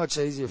 It'd be so much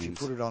easier if you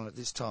put it on at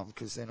this time,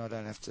 because then I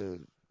don't have to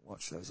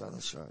watch those other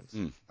shows.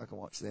 I can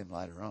watch them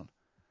later on.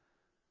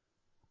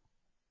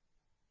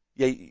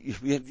 Yeah,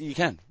 you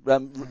can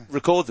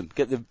record them.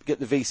 Get the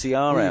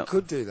VCR out. You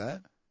could do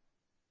that.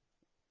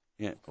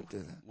 Yeah, could do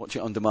that. Watch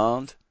it on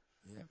demand.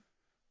 Yeah.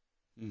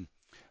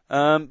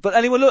 But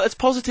anyway, look, it's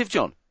positive,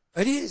 John.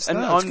 It is. And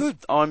it's good.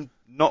 I'm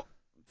not.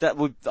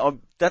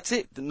 That's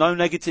it. No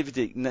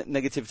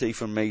negativity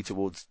from me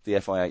towards the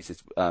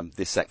FIH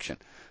this section.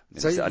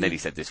 I nearly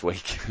said this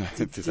week.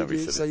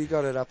 So you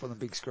got it up on the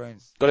big screen.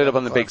 Got it up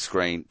on the big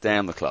screen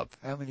down the club.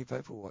 How many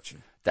people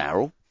watching?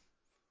 Daryl.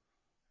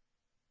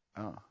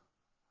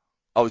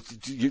 Oh,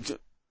 you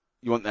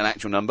want an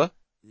actual number?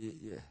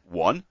 Yeah.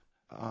 1.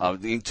 Oh.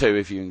 2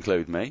 if you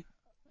include me.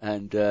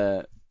 And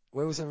where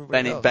was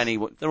everybody else? Benny,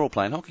 they're all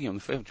playing hockey on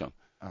the field, John.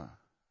 Oh.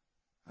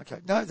 Okay.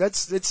 No,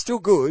 it's still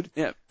good.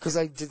 Yeah. Because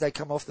did they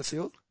come off the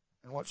field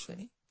and watch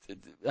any?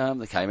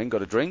 They came in,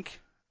 got a drink,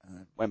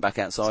 went back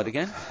outside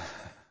again.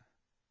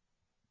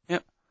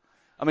 Yep.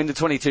 I mean, the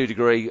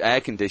 22-degree air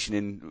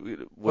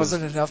conditioning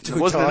wasn't enough to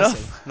wasn't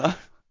entice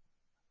enough.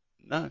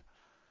 No.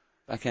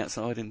 Back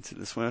outside into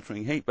the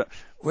sweltering heat, but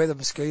where the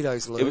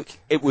mosquitoes look.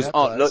 It was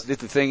odd. Look, the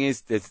thing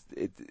is,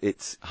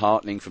 it's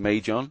heartening for me,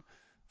 John.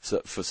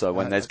 So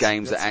when there's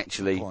games that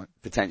actually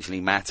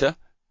potentially matter,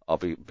 I'll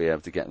be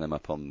able to get them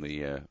up on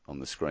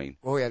the screen.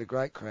 Well, we had a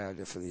great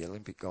crowd for the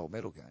Olympic gold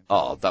medal game.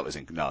 Oh, that was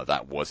an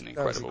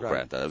incredible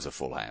crowd. That was a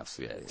full house.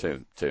 Yeah.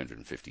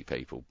 250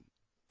 people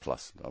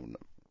plus.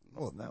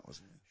 More than that,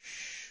 wasn't it?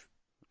 Shh.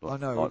 I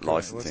know.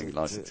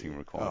 Licensing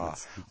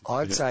requirements.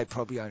 I'd say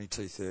probably only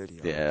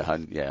 230.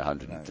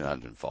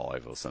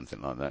 105 or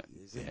something like that.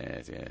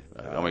 Yeah.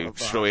 I mean,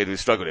 but we'd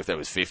struggle if there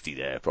was 50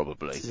 there,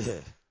 probably.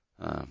 Yeah.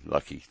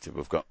 Lucky to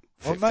have got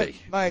 50.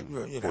 Well,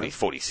 mate,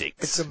 46.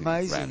 It's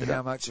amazing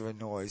how much of a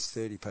noise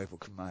 30 people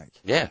can make.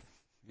 Yeah.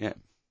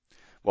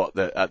 What,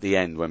 at the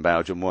end when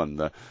Belgium won,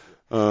 yeah,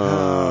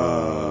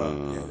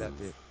 that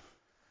bit.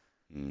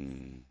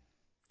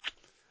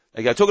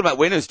 There you go. Talking about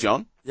winners,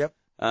 John. Yep.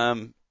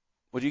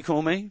 What do you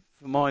call me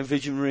for my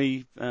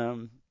visionary?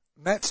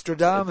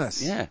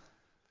 Mattstradamus. Yeah,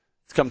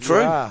 it's come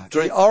true. Yeah,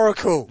 the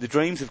oracle. The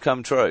dreams have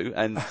come true,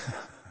 and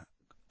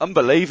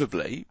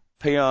unbelievably,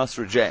 P.R.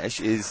 Rajesh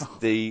is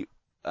the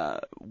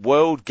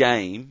World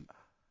Games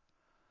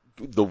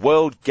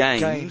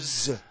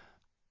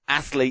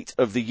Athlete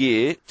of the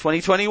Year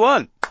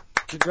 2021.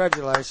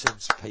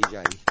 Congratulations,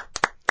 PJ.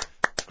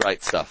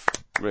 Great stuff.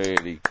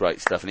 Really great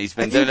stuff. And he's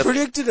been doing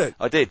predicted it.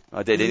 I did.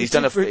 And he's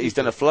done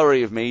a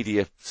flurry of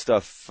media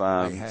stuff,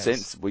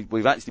 since.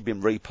 We've actually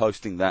been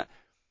reposting that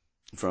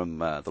from,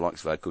 the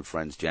likes of our good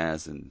friends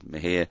Jazz and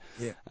Mahir,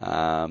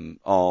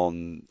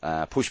 on,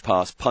 Push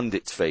Past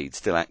Pundits feed,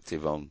 still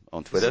active on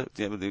Twitter.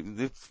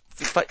 The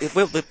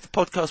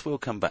podcast will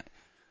come back.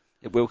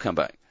 It will come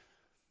back.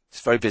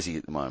 It's very busy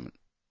at the moment.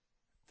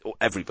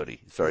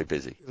 Everybody is very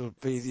busy. It'll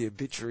be the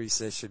obituary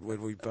session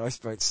when we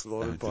both get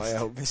slaughtered by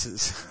our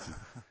missus.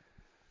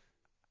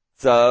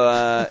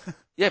 So,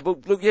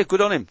 but look,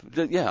 good on him.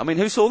 Yeah, I mean,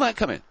 who saw that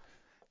coming?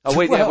 Oh,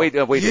 we did.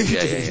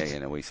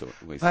 Yeah, we saw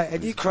it. Mate,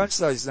 and you crunched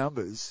those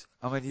numbers.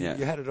 I mean,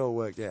 you had it all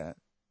worked out.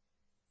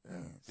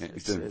 Yeah,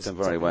 he's it's done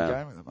a very top well.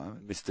 game at the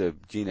moment. Mr.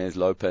 Ginés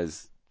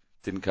Lopez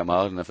didn't come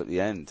hard enough at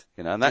the end,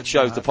 and that Didn't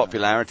shows come the hard enough.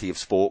 popularity of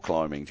sport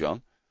climbing,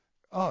 John.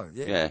 Oh,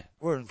 yeah. Yeah.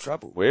 We're in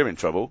trouble. We're in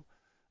trouble.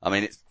 I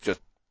mean, it's just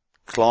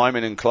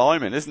climbing and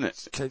climbing, isn't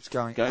it? It keeps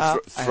going Going up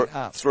and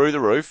up. through the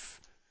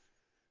roof.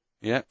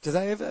 Yeah. Do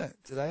they ever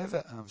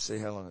see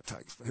how long it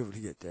takes for people to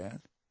get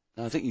down?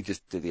 No, I think you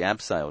just do the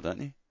abseil,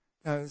 don't you?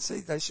 No, see,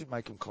 they should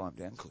make them climb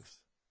down cliffs.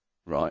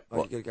 Right.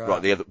 Like you gotta go right.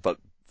 up. The other, but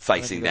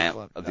facing And then you down,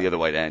 gotta climb. the other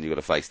way down, you've got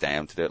to face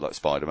down to do it like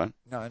Spider-Man.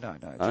 No.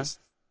 Huh? Just,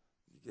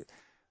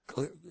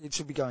 it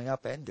should be going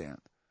up and down.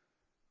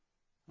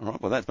 All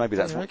right. Well, maybe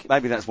Don't you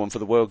reckon? that's one for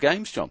the World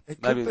Games, John.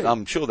 It could be.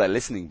 I'm sure they're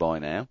listening by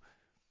now.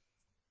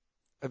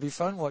 It'd be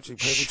fun watching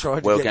people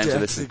trying World to get Games are down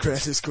to listening. the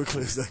ground as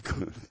quickly as they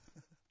could.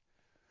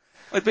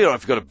 It'd be all right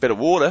if you've got a bit of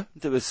water,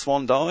 do a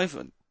swan dive.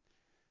 And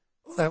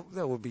Well,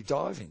 that would be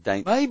diving.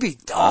 Don't- Maybe.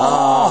 there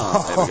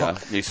we go.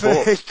 New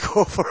sport.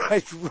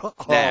 Incorporate.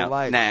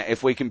 Now,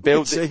 if we can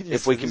build We're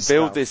genius if we for can this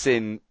build stuff. this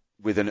in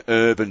with an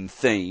urban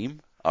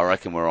theme, I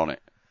reckon we're on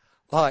it.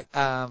 Like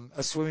a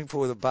swimming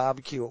pool with a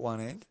barbecue at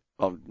one end.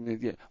 Oh,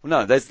 yeah. Well,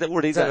 no, there's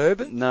already Is that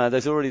urban? No,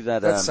 there's already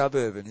that. That's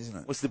suburban, isn't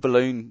it? What's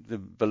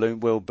the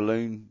world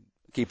balloon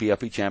keepy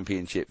uppy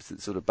championships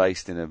that's sort of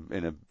based in a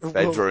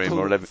bedroom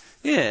or 11.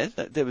 Yeah,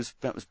 that was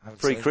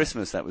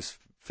pre-Christmas. That was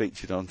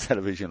featured on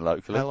television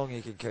locally. How long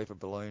you can keep a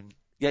balloon?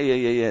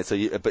 Yeah. So,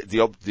 but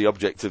the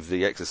object of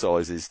the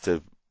exercise is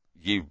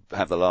you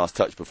have the last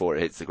touch before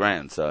it hits the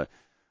ground. So,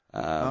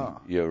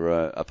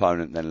 your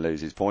opponent then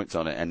loses points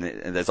on it, and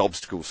there's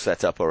obstacles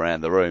set up around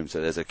the room.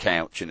 So there's a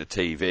couch and a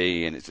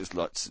TV, and it's just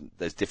like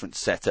there's different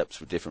setups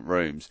for different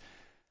rooms.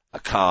 A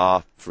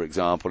car, for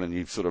example, and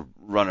you sort of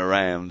run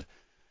around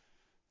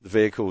the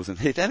vehicles, and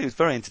it was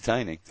very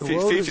entertaining. The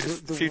world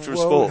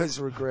has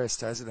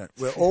regressed, hasn't it?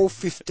 We're all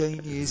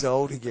 15 years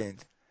old again.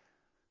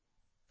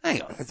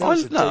 Hang on,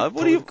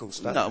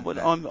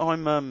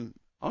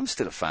 I'm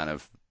still a fan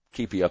of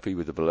keepy uppy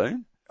with the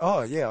balloon.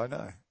 Oh yeah, I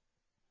know.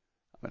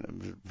 I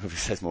mean, it probably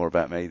says more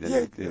about me than.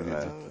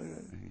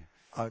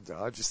 I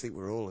just think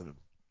we're all in a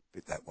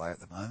bit that way at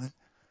the moment.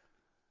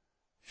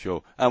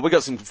 Sure. We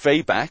got some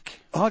feedback.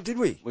 Oh, did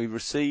we? We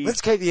received. Let's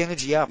keep the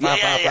energy up. We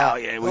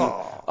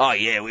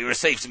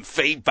received some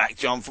feedback,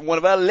 John, from one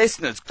of our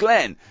listeners,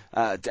 Glenn,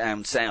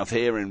 down south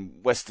here in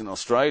Western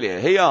Australia.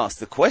 He asked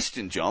the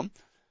question, John.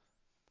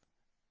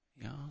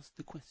 I've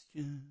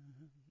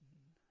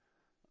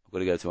got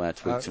to go to our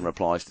tweets and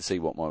replies to see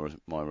what my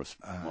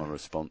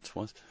response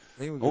was.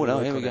 Here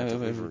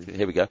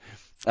we go.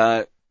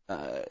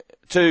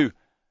 To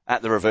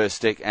at the reverse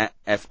stick at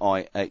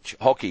FIH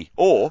Hockey,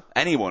 or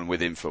anyone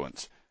with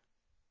influence.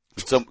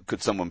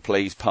 Could someone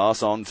please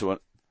pass on to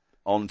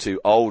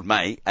old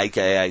mate,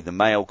 aka the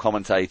male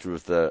commentator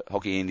of the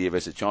Hockey India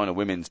versus China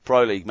Women's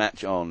Pro League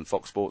match on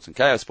Fox Sports and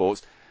KO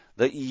Sports,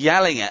 that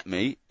yelling at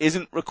me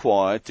isn't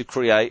required to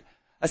create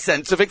a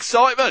sense of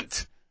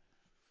excitement?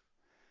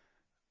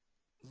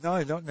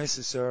 No, not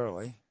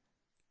necessarily.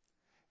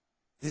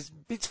 There's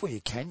bits where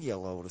you can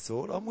yell, I would have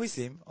thought. I'm with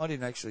him. I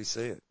didn't actually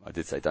see it. I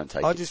did say don't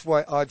take it. I just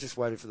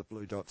waited for the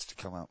blue dots to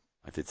come up.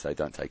 I did say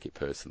don't take it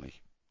personally,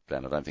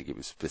 Glenn. I don't think it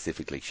was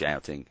specifically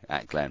shouting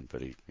at Glenn,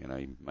 but he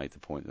made the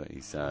point that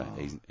he's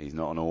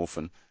not an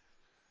orphan.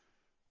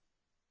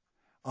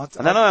 And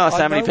then I asked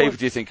how many people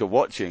do you think are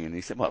watching, and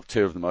he said, well,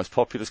 2 of the most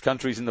populous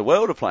countries in the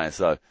world are playing,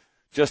 so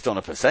just on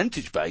a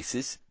percentage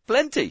basis,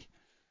 plenty.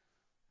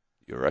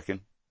 You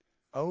reckon?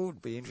 Oh, it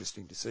would be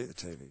interesting to see the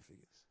TV figures.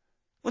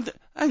 Well,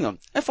 hang on,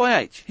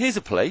 FIH, here's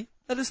a plea.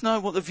 Let us know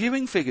what the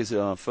viewing figures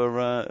are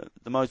for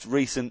the most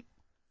recent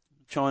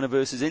China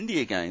versus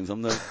India games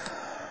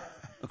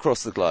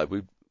across the globe.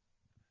 Do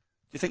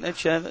you think they'd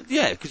share that?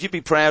 Yeah, because you'd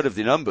be proud of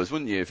the numbers,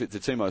 wouldn't you? If it's the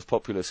 2 most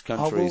populous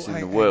countries in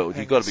the world,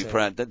 you've got to be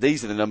proud.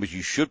 These are the numbers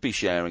you should be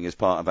sharing as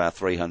part of our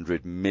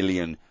 300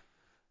 million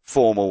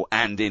formal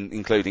and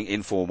including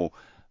informal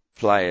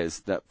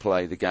players that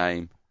play the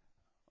game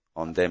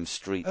on them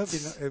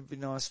streets. It'd be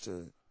nice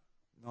to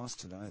know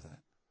that.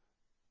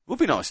 Would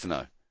be nice to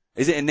know.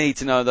 Is it a need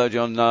to know though,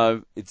 John?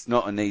 No, it's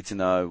not a need to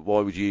know. Why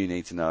would you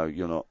need to know?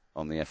 You're not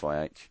on the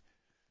FIH.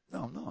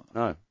 No, I'm not.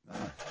 No.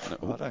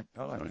 I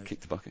don't Kick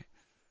the bucket.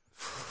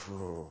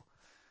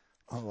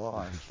 I'm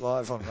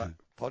live on that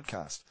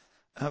podcast.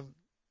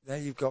 Now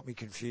you've got me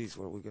confused.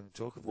 What we're going to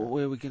talk about? What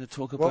were we going to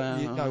talk about?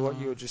 What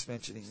you were just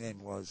mentioning then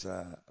was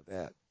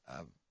about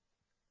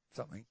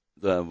something.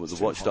 The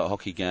watched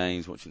hockey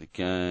games, watching the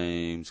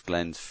games,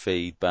 Glenn's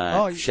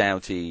feedback,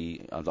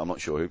 shouty. I'm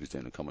not sure who was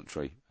doing the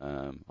commentary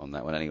on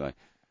that one. Anyway,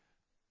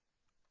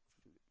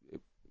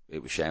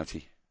 it was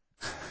shouty.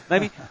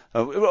 Maybe,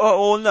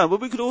 or no.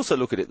 But we could also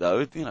look at it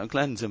though.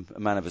 Glenn's a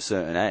man of a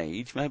certain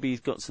age. Maybe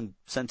he's got some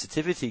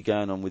sensitivity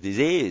going on with his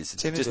ears.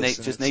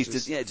 Just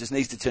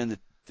needs to turn the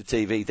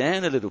TV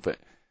down a little bit.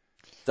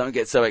 Don't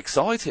get so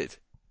excited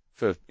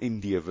for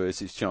India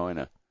versus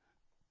China.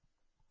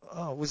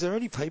 Oh, was there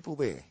any people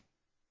there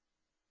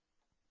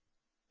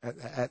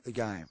at the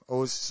game,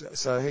 or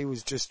so he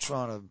was just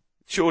trying to?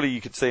 Surely you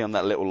could see on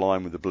that little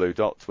line with the blue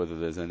dots whether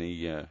there's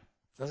any.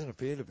 Doesn't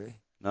appear to be.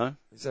 No?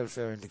 Is that a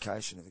fair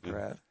indication of the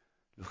crowd?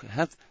 Look,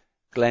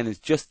 Glenn has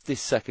just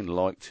this second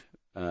liked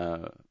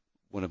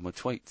one of my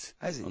tweets.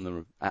 Has he?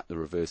 At the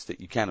reverse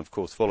that you can, of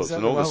course, follow us Is that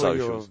on the all the one where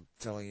you're socials.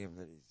 telling him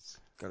that he's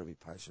got to be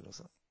patient or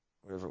something?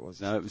 Whatever it was.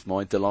 No, it was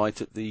my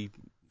delight at the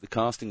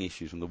casting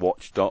issues on the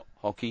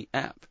Watch.Hockey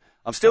app.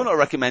 I'm still not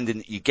recommending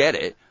that you get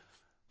it,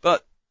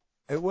 but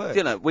it works.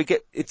 You know,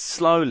 it's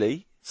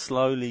slowly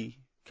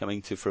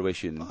coming to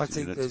fruition. I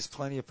think there's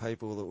plenty of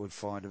people that would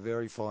find a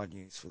very fine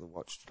use for the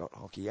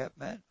Watch.Hockey app,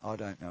 Matt. I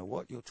don't know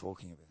what you're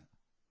talking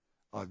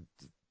about.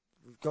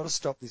 We've got to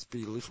stop this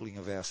belittling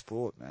of our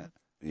sport, Matt.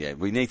 Yeah,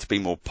 we need to be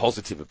more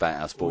positive about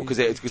our sport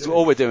because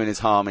all we're doing is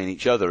harming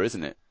each other,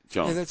 isn't it,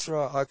 John? Yeah, that's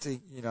right. I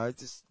think, we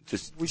just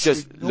should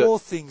ignore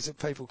things that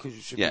people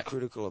should be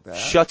critical about.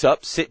 Shut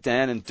up, sit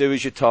down and do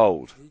as you're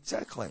told.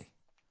 Exactly.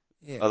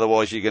 Yeah.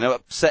 Otherwise you're going to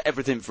upset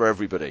everything for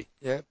everybody.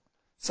 Yeah.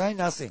 Say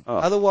nothing. Oh.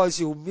 Otherwise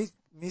you'll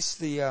miss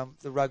the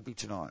rugby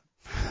tonight.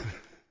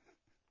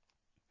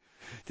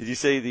 Did you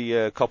see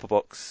the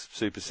Copperbox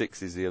Super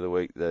Sixes the other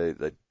week?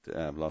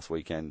 Last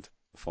weekend,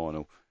 the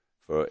final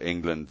for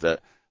England, that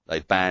they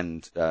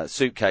banned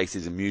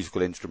suitcases and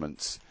musical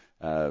instruments.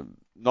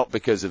 Not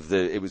because of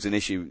it was an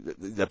issue.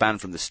 They're banned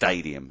from the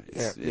stadium.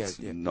 It's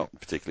not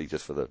particularly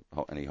just for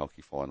any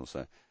hockey final.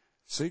 So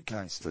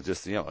suitcases. So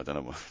just I don't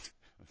know what.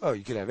 Oh,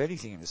 you could have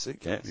anything in a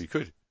suitcase. Yeah, you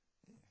could.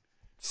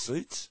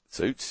 Suits,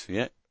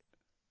 yeah.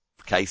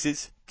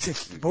 Cases.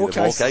 More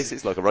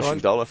cases, like a Russian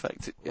doll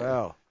effect. Yeah.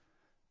 Wow.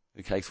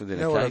 A case within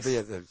a case. case. You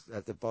know what be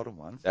at the bottom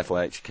one.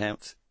 FYH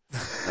counts.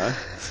 No?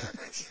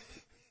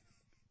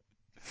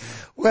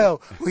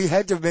 Well, we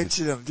had to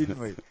mention them, didn't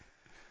we?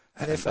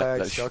 An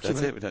FYH document.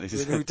 That's it. We don't need to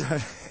say.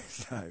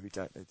 We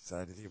don't need to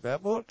say anything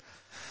about more.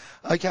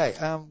 Okay,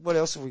 what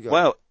else have we got?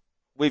 Well,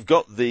 we've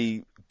got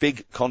the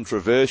big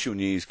controversial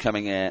news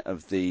coming out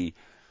of the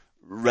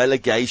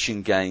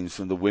relegation games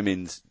from the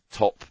women's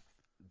top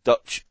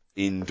Dutch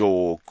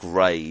indoor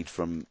grade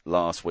from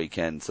last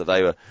weekend. So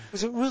they were.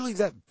 Was it really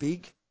that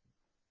big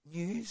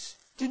news?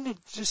 Didn't it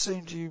just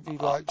seem to be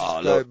like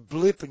go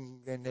blip and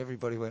then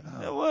everybody went,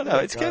 oh, well, no,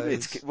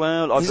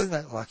 isn't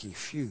that lucky?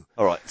 Phew.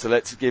 All right, so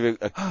let's give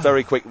a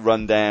very quick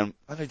rundown.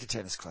 I need to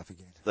tennis clap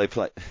again. They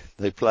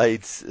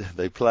played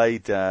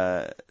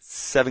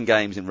 7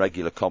 games in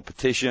regular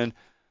competition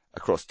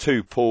across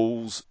 2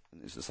 pools.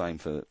 It's the same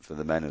for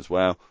the men as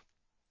well.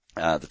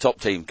 The top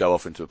team go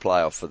off into a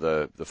playoff for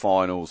the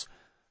finals.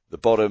 The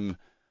bottom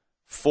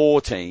 4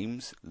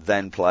 teams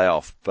then play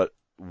off, but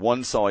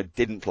one side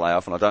didn't play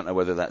off, and I don't know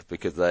whether that's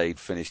because they'd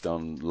finished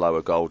on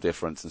lower goal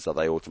difference, and so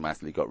they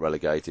automatically got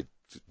relegated.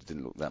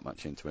 Didn't look that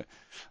much into it.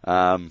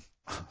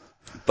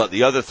 But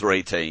the other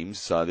 3 teams,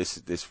 so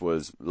this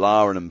was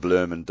Laren and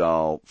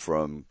Bloemendaal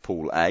from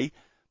Pool A,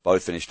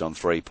 both finished on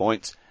 3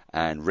 points,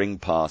 and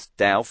Ringpass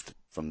Delft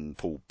from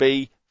Pool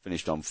B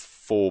finished on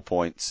 4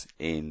 points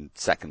in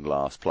second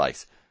last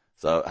place.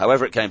 So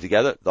however it came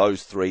together,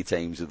 those 3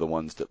 teams are the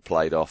ones that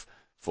played off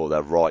for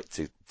their right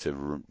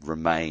to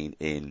remain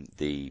in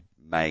the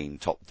main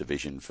top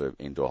division for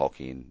indoor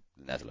hockey in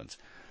the Netherlands.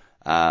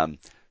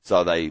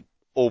 So they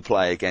all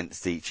play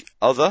against each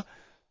other.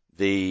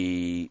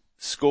 The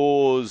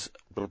scores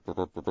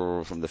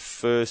from the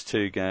first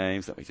 2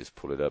 games, let me just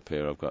pull it up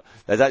here.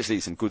 There's actually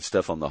some good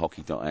stuff on the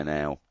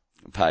hockey.nl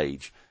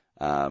page.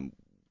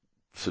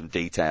 Some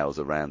details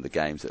around the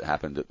games that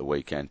happened at the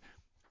weekend.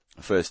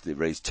 First, it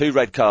reads 2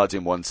 red cards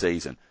in one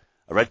season.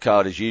 A red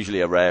card is usually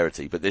a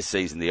rarity, but this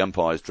season the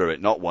umpires drew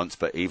it not once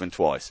but even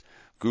twice.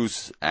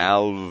 Guus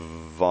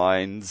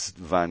Alwijns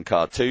van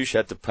Cartouche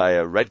had to pay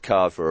a red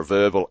card for a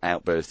verbal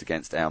outburst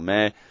against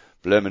Almere.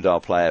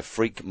 Bloemendaal player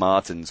Freek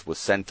Martens was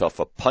sent off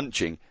for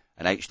punching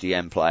an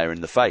HDM player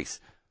in the face.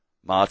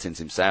 Martens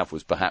himself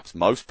was perhaps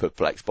most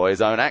perplexed by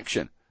his own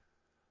action.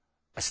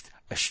 I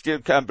still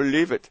can't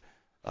believe it.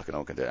 I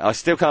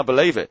still can't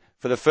believe it.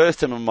 For the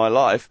first time in my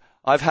life,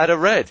 I've had a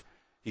red,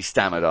 he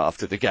stammered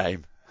after the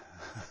game.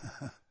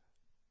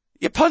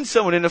 You punched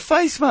someone in the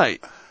face,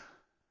 mate.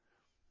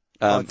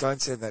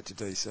 Don't send that to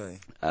DC.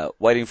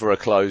 Waiting for a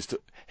closed.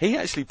 He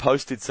actually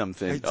posted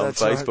something on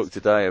Facebook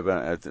today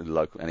about a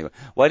local. Anyway,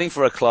 waiting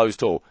for a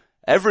closed hall.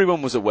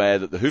 Everyone was aware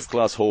that the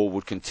Hoofdklasse Hall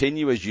would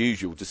continue as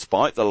usual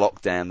despite the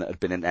lockdown that had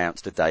been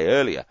announced a day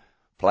earlier.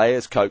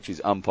 Players,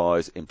 coaches,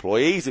 umpires,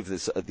 employees of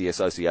the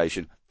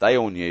association, they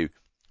all knew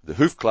the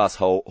Hoofdklasse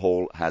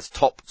Hall has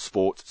top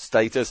sport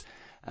status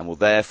and will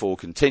therefore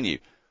continue.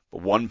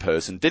 But one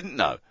person didn't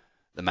know.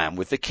 The man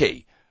with the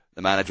key,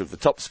 the manager of the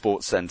top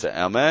sports centre,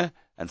 Almere,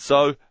 and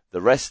so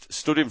the rest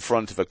stood in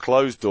front of a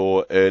closed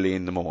door early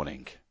in the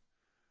morning.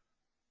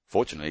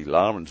 Fortunately,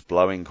 Laren's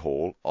blowing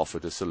hall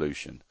offered a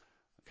solution.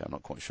 Okay, I'm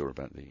not quite sure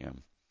about the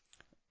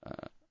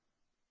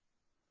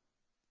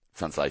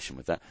translation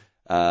with that.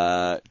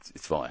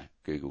 It's via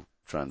Google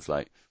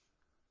Translate.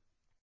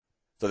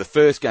 So the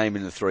first game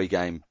in the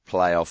 3-game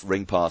playoff,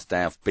 Ringpass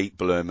Delft beat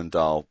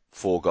Bloemendaal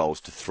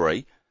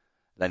 4-3.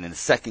 Then in the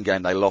second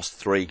game, they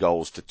lost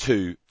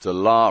 3-2 to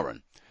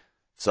Laren.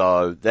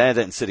 So they're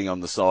then sitting on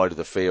the side of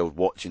the field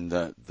watching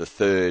the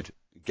third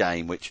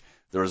game, which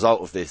the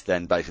result of this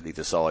then basically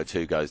decides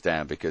who goes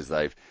down, because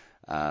they've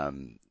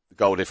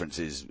goal difference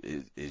is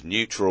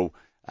neutral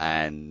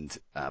and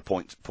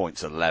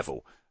points are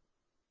level.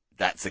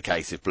 That's the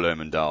case if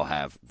Bloomendale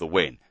have the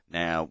win.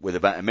 Now, with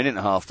about a minute and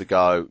a half to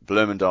go,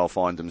 Bloomendale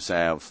find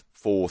themselves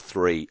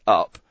 4-3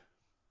 up,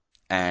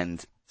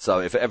 and so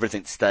if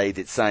everything stayed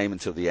the same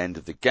until the end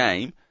of the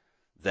game,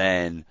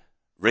 then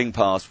Ring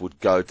Pass would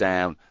go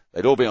down.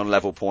 They'd all be on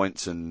level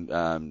points and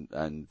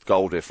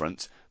goal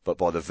difference, but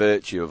by the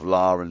virtue of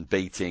Lauren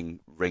beating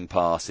Ring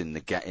Pass in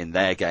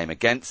their game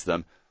against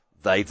them,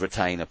 they'd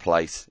retain a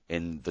place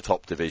in the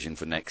top division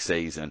for next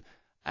season,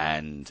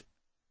 and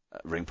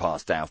Ring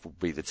Pass Doubt would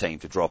be the team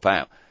to drop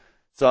out.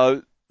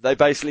 So they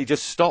basically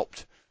just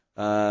stopped.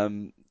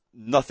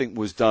 Nothing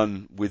was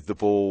done with the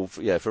ball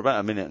for about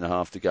a minute and a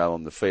half to go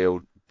on the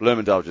field.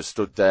 Bloomendale just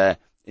stood there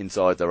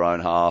inside their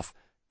own half,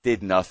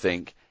 did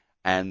nothing,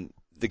 and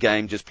the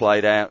game just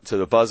played out to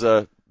the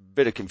buzzer.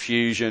 Bit of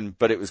confusion,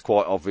 but it was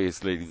quite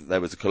obviously there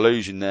was a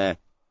collusion there,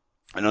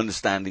 an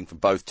understanding from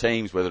both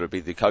teams, whether it be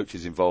the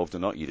coaches involved or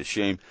not, you'd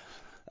assume,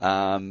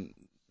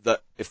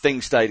 that if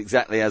things stayed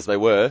exactly as they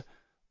were,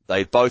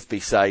 they'd both be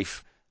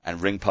safe,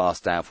 and Ring Pass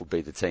Doubt would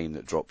be the team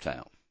that dropped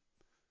out.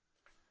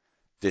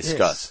 Discuss.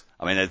 Yes.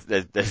 I mean,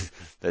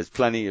 there's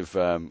plenty of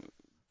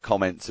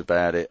comments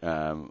about it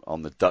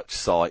on the Dutch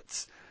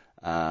sites.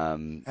 How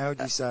would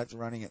you say it's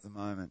running at the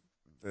moment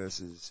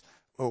versus,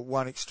 well,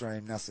 one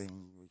extreme, nothing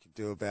we can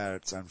do about it,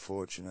 it's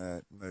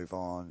unfortunate, move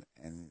on,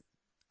 and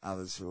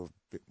others who are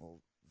a bit more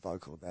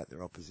vocal about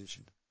their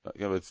opposition?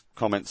 There's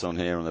comments on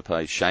here on the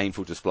page.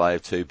 Shameful display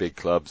of two big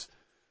clubs.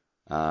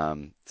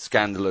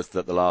 Scandalous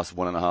that the last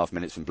 1.5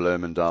 minutes from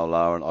Bloomendale,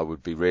 Lauren. I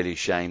would be really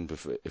ashamed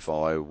if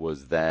I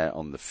was there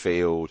on the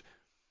field.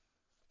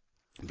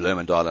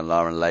 Bloomendale and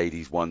Lauren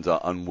ladies ones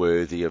are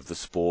unworthy of the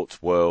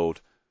sports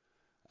world.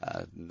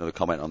 Another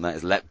comment on that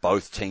is, let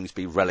both teams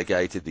be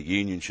relegated. The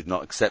union should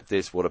not accept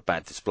this. What a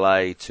bad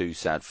display. Too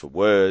sad for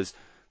words.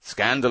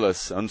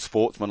 Scandalous,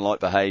 unsportsmanlike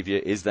behaviour.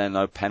 Is there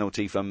no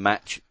penalty for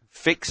match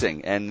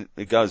fixing? And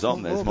it goes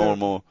on. There's more and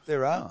more.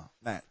 There are,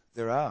 Matt.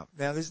 There are.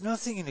 Now, there's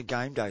nothing in a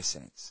game day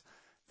sense.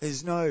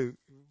 There's no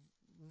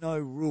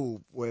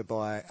rule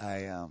whereby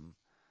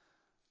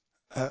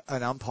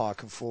an umpire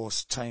can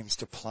force teams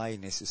to play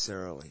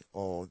necessarily,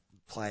 or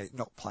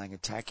not playing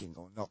attacking,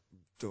 or not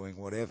doing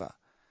whatever.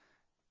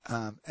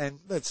 And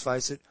let's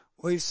face it,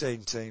 we've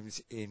seen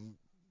teams in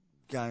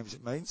games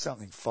that mean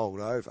something fold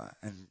over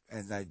and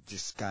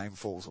game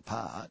falls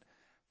apart,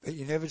 but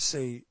you never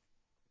see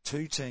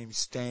two teams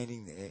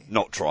standing there.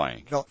 Not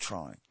trying.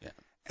 Yeah.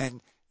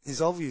 And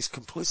there's obvious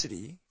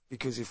complicity,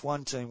 because if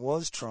one team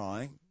was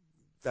trying,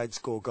 they'd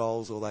score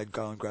goals or they'd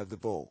go and grab the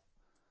ball.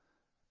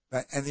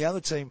 And the other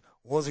team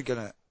wasn't going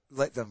to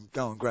let them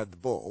go and grab the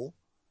ball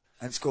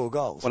and score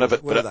goals. Well,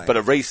 no, but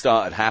a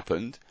restart had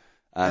happened,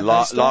 and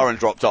Lauren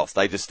dropped off.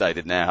 They just stayed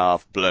in their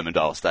half.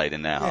 Bloomendale stayed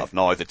in their half.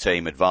 Neither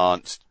team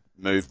advanced,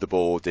 moved the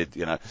ball,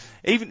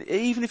 even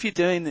if you're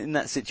doing in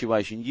that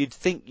situation, you'd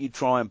think you'd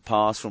try and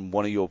pass from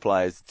one of your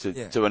players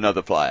to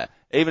another player,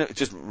 even if it's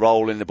just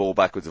rolling the ball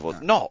backwards and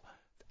forwards. Not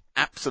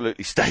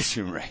absolutely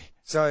stationary.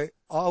 So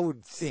I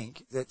would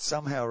think that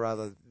somehow or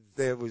other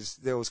there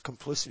was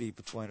complicity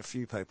between a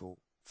few people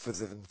for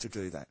them to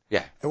do that.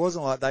 Yeah. It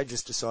wasn't like they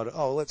just decided,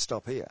 let's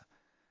stop here.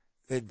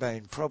 There'd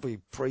been probably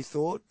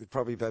pre-thought. There'd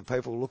probably been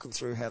people looking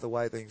through how the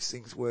way these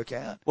things work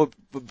out. Well,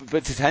 but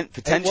potentially,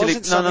 it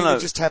wasn't something that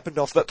just happened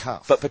off the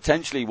cuff. But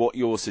potentially, what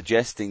you're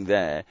suggesting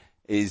there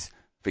is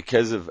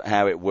because of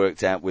how it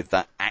worked out with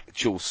that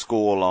actual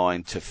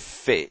scoreline to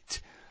fit,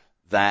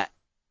 that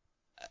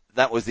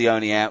was the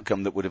only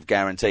outcome that would have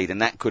guaranteed,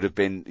 and that could have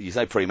been, you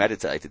say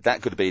premeditated,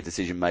 that could be a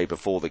decision made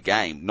before the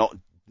game,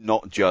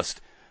 not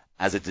just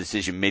as a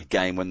decision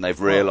mid-game when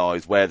they've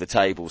realised where the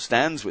table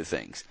stands with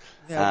things.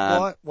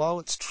 Now, while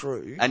it's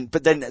true,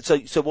 but then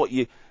so what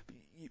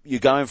you're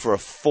going for a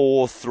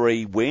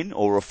 4-3 win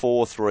or a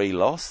 4-3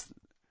 loss?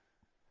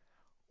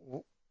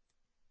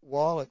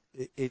 While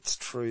it's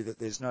true that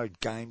there's no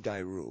game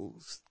day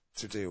rules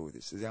to deal with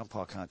this, the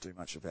umpire can't do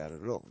much about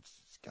it at all.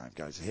 The game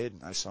goes ahead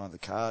and they sign the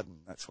card, and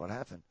that's what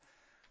happened.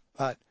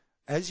 But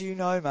as you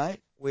know,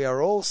 mate, we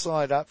are all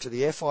signed up to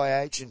the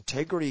FIH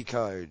Integrity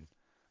Code.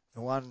 The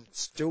one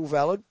still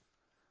valid.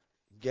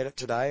 Get it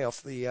today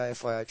off the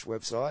FIH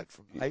website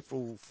from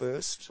April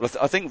 1st. Well,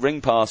 I think Ring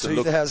Pass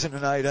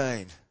 2018.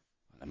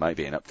 There may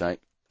be an update.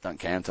 Don't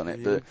count on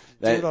it. But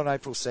do it on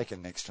April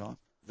 2nd next time.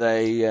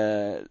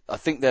 I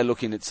think they're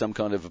looking at some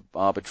kind of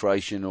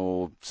arbitration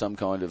or some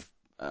kind of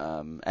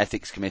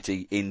ethics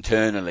committee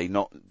internally,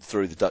 not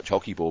through the Dutch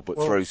Hockey Board, but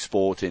through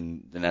sport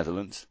in the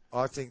Netherlands.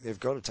 I think they've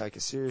got to take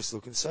a serious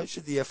look, and so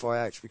should the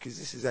FIH, because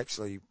this is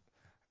actually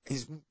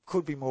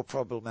could be more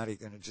problematic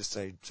than just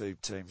say two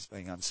teams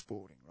being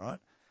unsporting, right?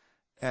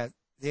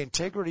 The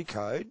integrity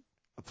code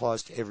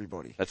applies to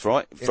everybody. That's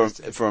right.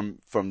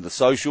 From the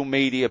social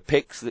media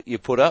pics that you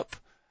put up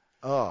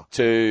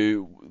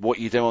to what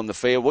you do on the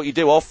field, what you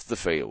do off the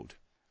field.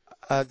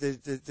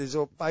 There's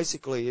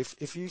basically,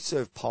 if you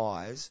serve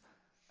pies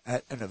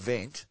at an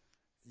event,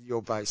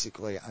 you're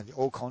basically,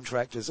 all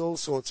contractors, all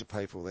sorts of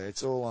people there.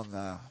 It's all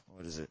on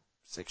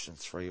Section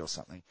 3 or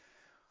something.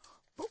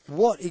 But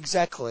what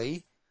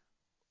exactly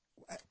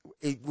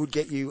it would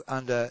get you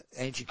under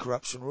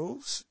anti-corruption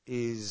rules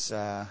is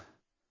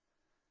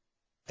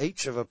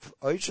each of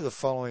the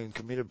following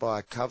committed by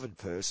a covered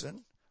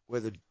person,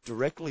 whether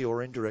directly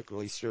or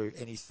indirectly through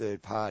any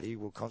third party,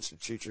 will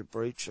constitute a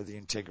breach of the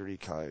integrity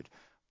code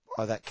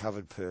by that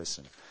covered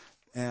person.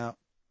 Now,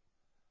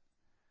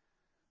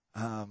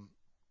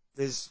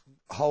 there's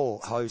a whole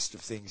host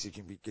of things that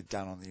can get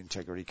done on the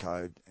integrity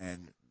code,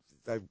 and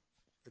they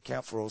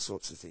account for all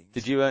sorts of things.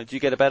 Did you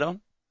get a bet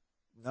on?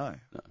 No.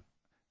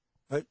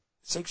 But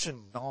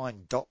Section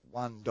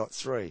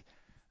 9.1.3,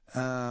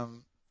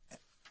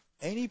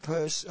 any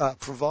person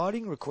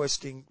providing,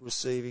 requesting,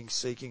 receiving,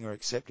 seeking, or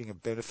accepting a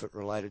benefit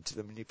related to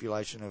the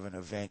manipulation of an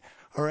event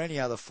or any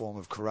other form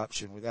of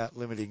corruption without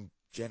limiting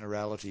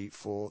generality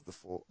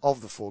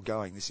of the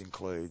foregoing. This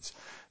includes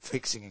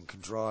fixing and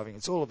contriving.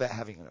 It's all about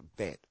having a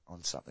bet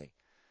on something.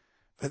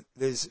 But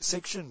there's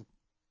Section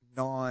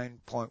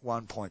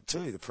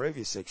 9.1.2, the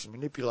previous section,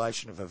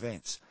 manipulation of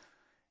events.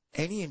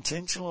 Any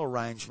intentional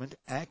arrangement,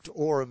 act,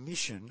 or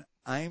omission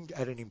aimed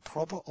at an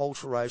improper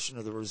alteration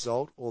of the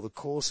result or the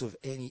course of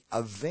any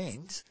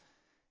event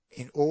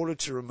in order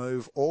to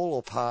remove all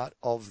or part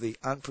of the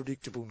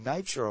unpredictable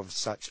nature of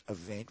such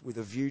event with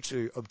a view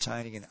to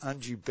obtaining an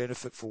undue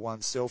benefit for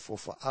oneself or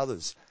for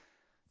others.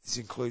 This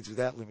includes,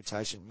 without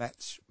limitation,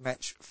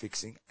 match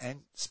fixing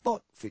and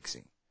spot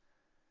fixing.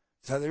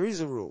 So there is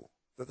a rule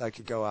that they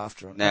could go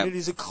after it. Now, and it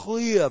is a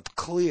clear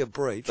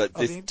breach of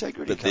the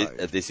integrity code.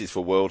 This is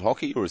for World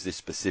Hockey, or is this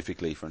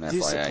specifically for an FIH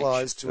This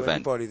applies to event?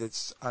 anybody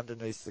that's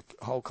underneath the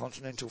whole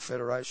Continental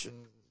Federation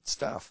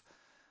stuff.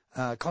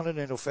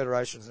 Continental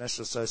Federations,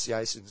 national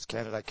associations,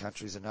 candidate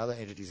countries and other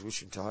entities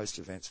wishing to host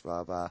events,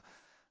 blah, blah,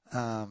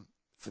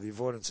 for the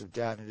avoidance of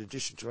doubt, in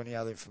addition to any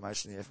other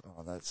information.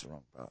 That's the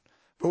wrong part.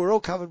 But we're all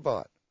covered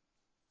by it.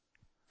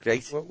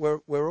 Great.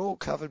 We're all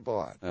covered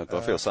by it. I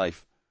feel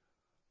safe.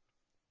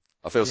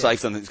 I feel safe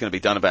something's going to be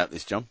done about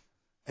this, John.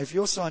 If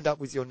you're signed up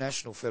with your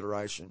national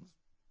federation,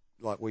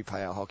 like we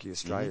pay our Hockey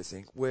Australia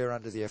thing, we're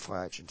under the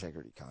FIH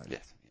integrity code.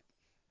 Yes.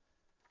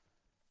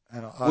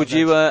 And would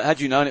you,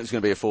 had you known it was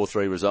going to be a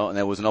 4-3 result and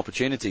there was an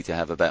opportunity to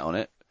have a bet on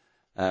it,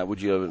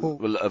 would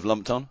you have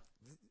lumped on?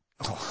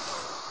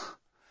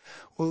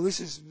 Well,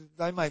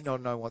 they may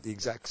not know what the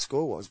exact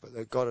score was, but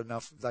they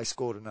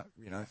scored enough,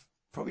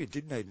 probably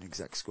did need an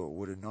exact score.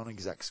 Would a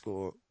non-exact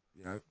score,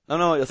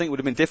 No, I think it would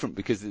have been different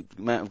because the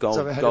amount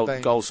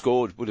of goals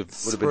scored would have been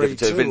different.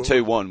 So it had been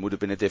 2-1 would have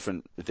been a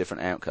different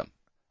outcome.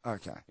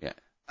 Okay. Yeah.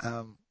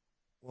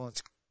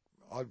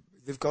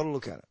 They've got to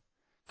look at it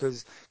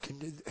because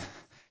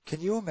can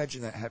you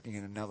imagine that happening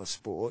in another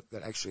sport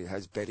that actually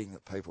has betting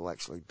that people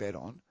actually bet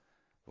on?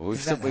 Well,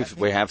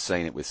 we have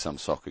seen it with some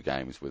soccer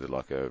games with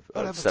like a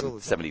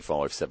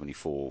 75,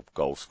 74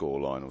 goal score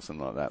line or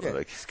something like that, where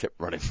they just kept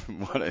running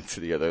from one end to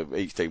the other.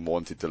 Each team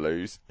wanted to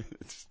lose.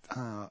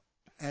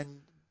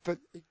 But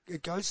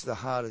it goes to the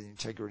heart of the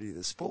integrity of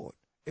the sport.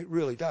 It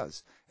really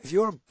does. If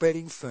you're a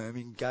betting firm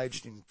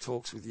engaged in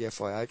talks with the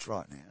FIH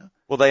right now...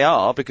 Well, they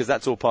are, because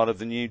that's all part of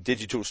the new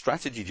digital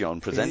strategy,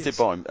 John, presented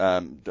by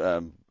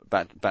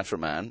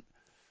Batterman.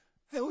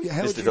 How would you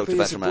be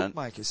as a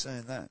bookmaker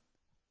saying that?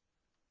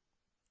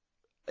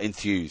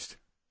 Enthused.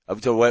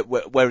 So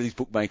where are these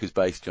bookmakers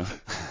based, John?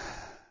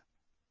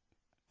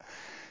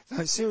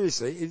 No,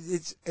 seriously,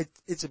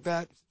 it's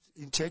about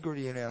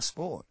integrity in our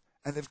sport.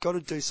 And they've got to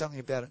do something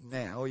about it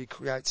now, or you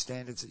create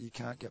standards that you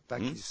can't get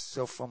back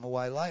yourself from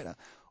away later.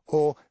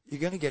 Or you're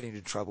going to get into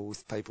trouble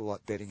with people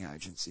like betting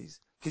agencies,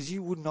 because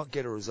you would not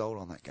get a result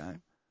on that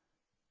game.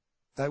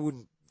 They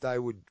would, I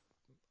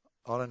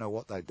don't know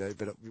what they do,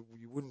 but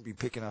you wouldn't be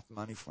picking up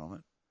money from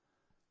it.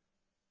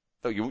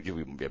 Oh, you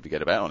wouldn't be able to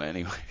get about on it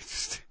anyway.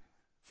 Just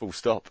full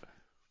stop.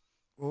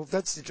 Well, if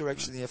that's the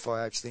direction the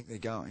FIH think they're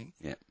going,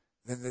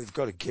 then they've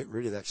got to get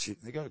rid of that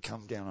shit. They've got to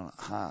come down on it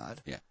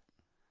hard. Yeah.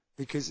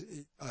 Because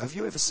have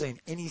you ever seen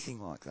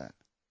anything like that?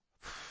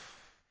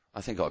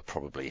 I think I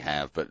probably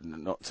have, but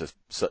not to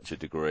such a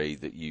degree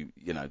that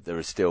there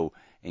is still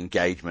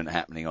engagement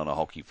happening on a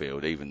hockey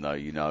field, even though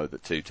you know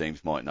that two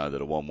teams might know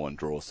that a 1-1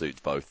 draw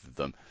suits both of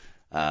them.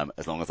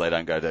 As long as they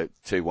don't go to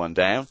 2-1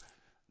 down,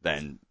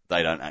 then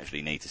they don't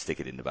actually need to stick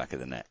it in the back of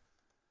the net.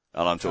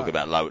 And I'm talking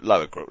about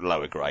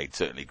lower grade,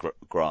 certainly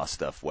grass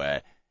stuff,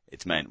 where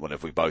it's meant, well,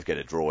 if we both get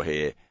a draw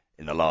here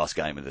in the last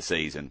game of the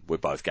season, we're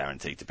both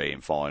guaranteed to be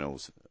in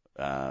finals.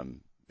 That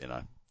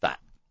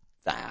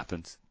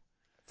happens.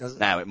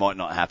 Now, it might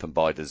not happen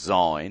by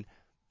design,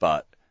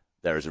 but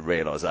there is a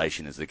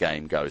realisation as the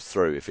game goes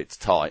through, if it's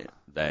tight,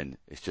 then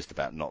it's just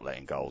about not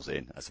letting goals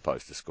in as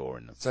opposed to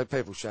scoring them. So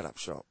people shut up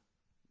shop.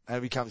 And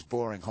it becomes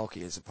boring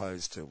hockey as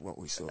opposed to what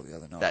we saw the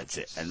other night. That's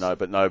it.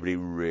 But nobody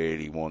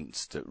really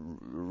wants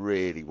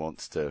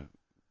to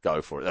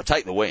go for it. They'll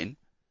take the win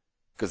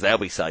because they'll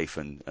be safe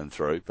and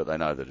through, but they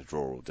know that a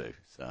draw will do.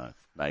 So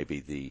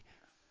maybe the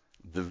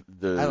and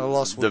a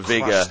loss will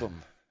vigor, crush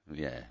them.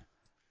 Yeah.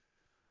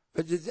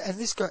 But and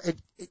this guy,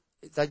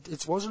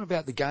 it wasn't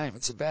about the game.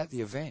 It's about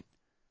the event.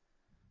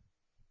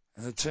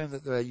 And the term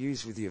that they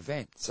use with the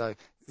event. So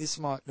this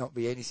might not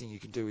be anything you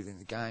can do within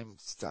the game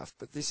stuff,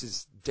 but this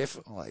has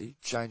definitely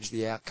changed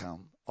the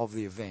outcome of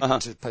the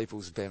event to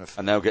people's benefit.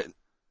 And they'll get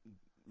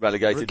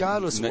relegated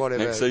regardless of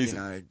whatever, next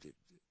season.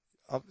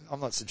 I'm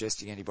not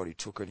suggesting anybody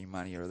took any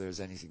money or there was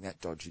anything that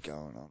dodgy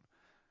going on.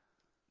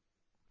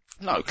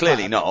 No,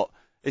 clearly not.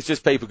 It's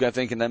just people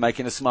thinking they're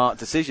making a smart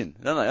decision.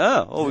 They're like,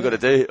 all we've got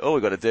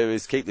to do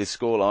is keep this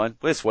scoreline.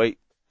 We're sweet.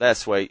 They're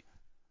sweet.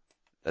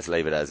 Let's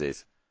leave it as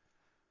is.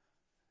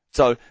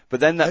 So, but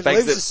then that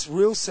begs leaves a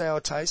real sour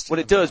taste. Well,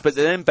 it does, but it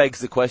then begs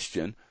the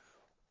question: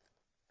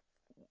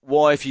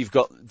 why, if you've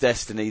got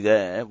destiny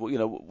there,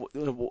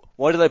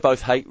 why do they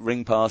both hate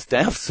ring pass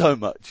down so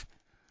much?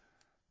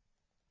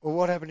 Well,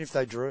 what happened if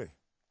they drew?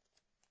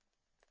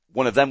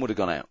 One of them would have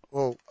gone out.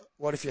 Well,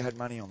 what if you had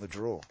money on the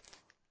draw?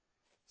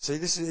 See,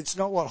 it's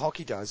not what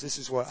hockey does. This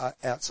is what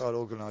outside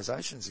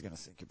organisations are going to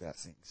think about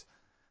things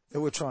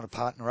that we're trying to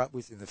partner up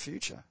with in the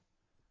future.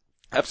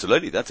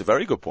 Absolutely, that's a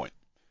very good point.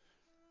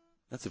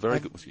 That's a very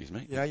good. Excuse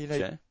me. You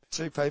need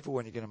two people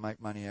when you're going to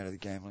make money out of the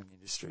gambling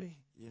industry.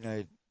 You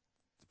need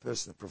the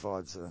person that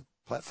provides a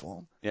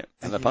platform. Yeah,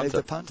 and the you punter. need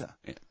the punter.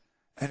 Yeah.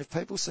 And if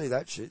people see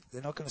that shit,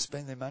 they're not going to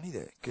spend their money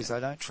there because they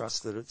don't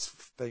trust that it's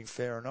being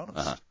fair and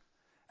honest.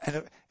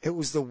 And it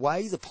was the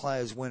way the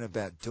players went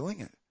about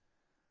doing it.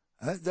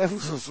 That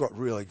was what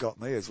really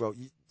got me as well.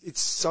 It's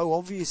so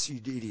obvious, you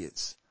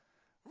idiots.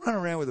 Run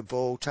around with the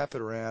ball, tap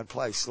it around,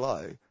 play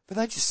slow, but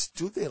they just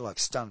stood there like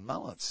stunned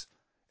mullets.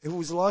 It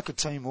was like a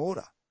team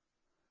order.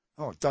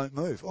 Oh, don't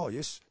move. Oh,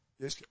 yes,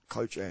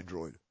 Coach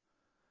Android.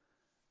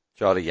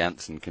 Charlie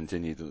Jansen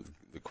continued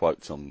the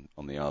quotes on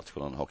the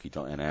article on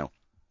hockey.nl.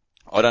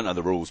 I don't know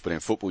the rules, but in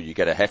football you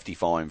get a hefty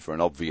fine for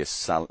an obvious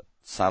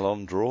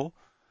salon draw.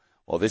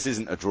 Well, this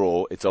isn't a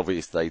draw. It's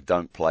obvious they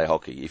don't play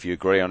hockey. If you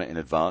agree on it in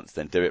advance,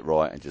 then do it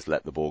right and just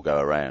let the ball go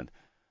around.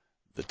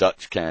 The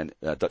Dutch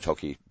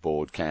Hockey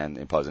Board can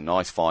impose a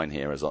nice fine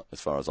here as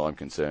far as I'm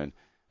concerned.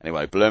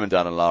 Anyway,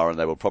 Bloemendaal and Lauren,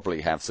 they will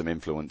probably have some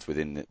influence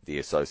within the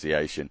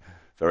association.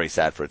 Very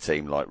sad for a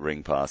team like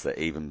Ringpass that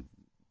even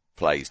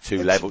plays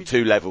two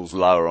levels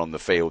lower on the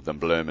field than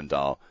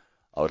Bloemendaal.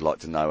 I would like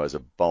to know as a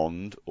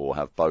bond or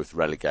have both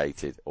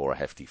relegated or a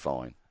hefty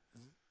fine.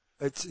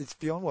 It's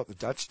beyond what the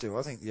Dutch do.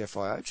 I think the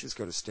FIH has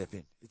got to step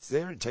in. It's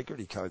their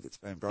integrity code that's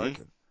been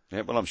broken.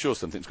 Yeah, well, I'm sure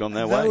something's gone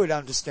their and way. They would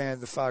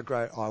understand the far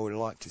greater. I would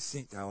like to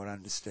think they would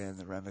understand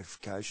the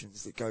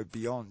ramifications that go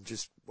beyond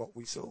just what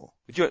we saw.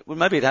 Well,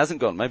 maybe it hasn't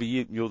gone. Maybe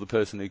you're the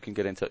person who can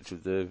get in touch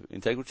with the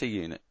integrity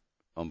unit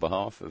on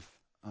behalf of.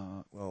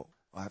 Well,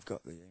 I've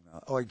got the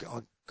email. Oh,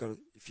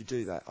 if you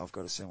do that, I've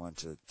got to send one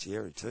to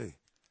Thierry too.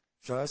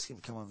 Shall I ask him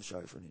to come on the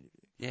show for an interview?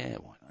 Yeah,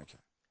 why not? Okay.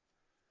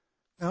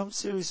 No, I'm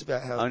serious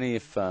about how. Only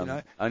if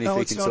only no,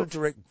 if it's not a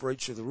direct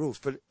breach of the rules,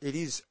 but it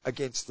is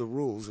against the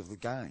rules of the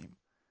game.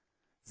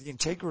 The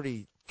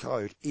integrity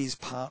code is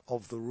part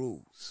of the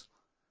rules.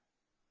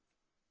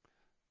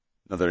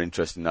 Another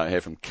interesting note here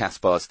from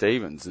Caspar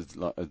Stevens.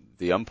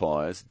 The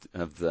umpires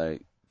have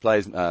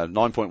players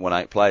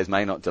 9.18 players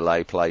may not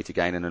delay play to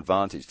gain an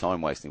advantage.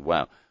 Time wasting.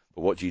 Wow.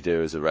 But what do you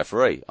do as a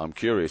referee? I'm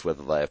curious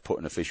whether they have put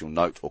an official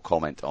note or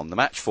comment on the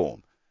match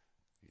form.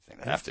 You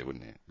think they have to,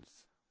 wouldn't you?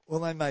 Well,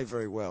 they may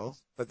very well,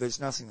 but there's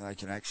nothing they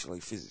can actually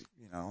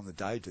on the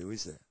day do,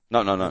 is there?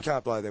 No. They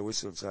can't blow their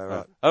whistle and say,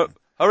 right. Oh,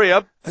 hurry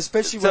up.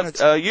 Especially when it's...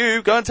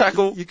 you, go and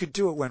tackle. You could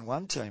do it when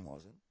one team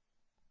wasn't.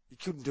 You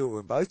couldn't do it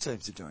when both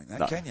teams are doing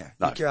that, can you?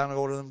 No. You can't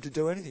order them to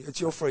do anything.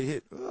 It's your free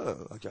hit.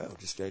 Oh, okay, I'll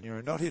just stand here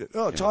and not hit it.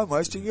 Oh, time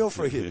wasting, your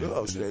free hit. Oh,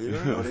 I'll stand here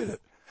and not hit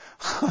it.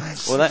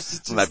 Well,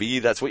 maybe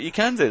that's what you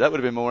can do. That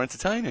would have been more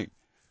entertaining.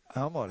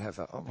 There might be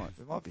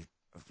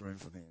a room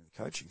for me in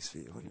the coaching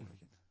sphere. What do you reckon?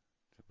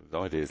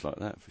 Ideas like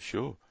that, for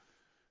sure.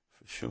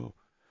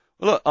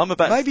 Well, look,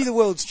 Maybe the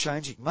world's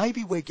changing.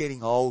 Maybe we're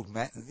getting old,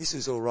 Matt, and this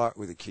is all right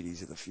with the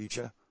kiddies of the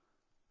future.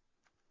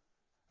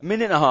 A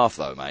minute and a half,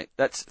 though, mate.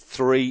 That's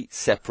 3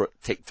 separate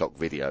TikTok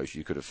videos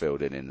you could have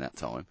filled in that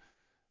time.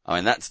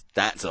 I mean,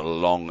 that's a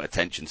long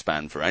attention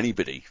span for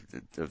anybody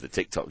of the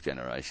TikTok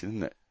generation,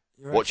 isn't it?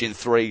 Watching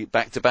 3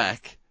 back to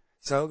back.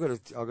 So I've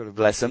got to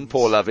bless them,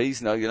 poor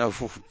lovies. No,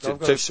 I've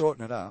got to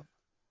shorten it up.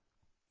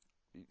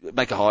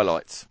 Make a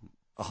highlights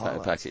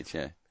highlights package,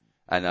 yeah,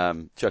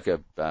 and chuck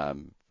a I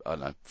don't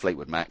know,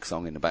 Fleetwood Mac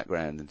song in the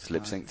background and just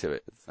lip sync to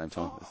it at the same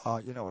time. Oh,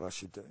 you know what I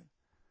should do?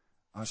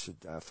 I should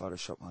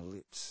Photoshop my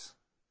lips.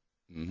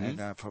 Mm-hmm.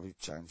 And probably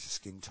change the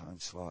skin tone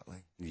slightly.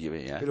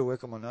 Yeah. Bit of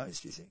work on my nose,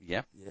 do you think?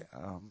 Yeah. Yeah.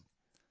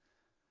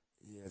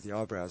 Yeah, the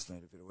eyebrows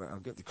need a bit of work. I'll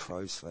get the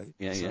crow's feet.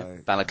 Yeah.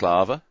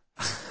 Balaclava.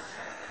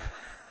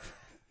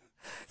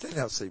 Then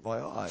they'll see my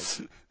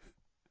eyes.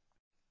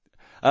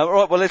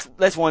 Right, well,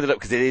 let's wind it up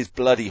because it is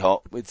bloody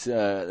hot. This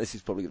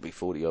is probably going to be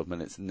 40 odd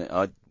minutes, isn't it?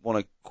 I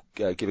want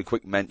to give a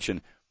quick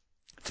mention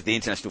to the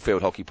International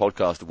Field Hockey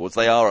Podcast Awards.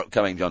 They are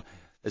upcoming, John.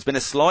 There's been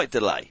a slight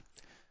delay.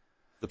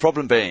 The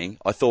problem being,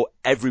 I thought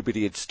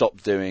everybody had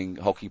stopped doing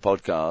hockey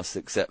podcasts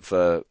except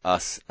for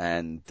us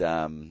and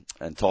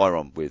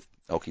Tyrone with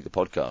Hockey the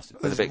Podcast.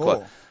 It's been a bit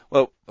quiet.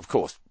 Well, of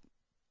course,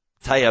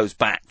 Teo's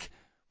back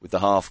with the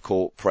Half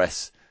Court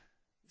Press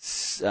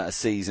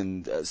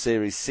season,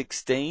 series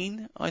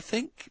 16, I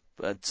think.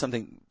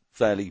 Something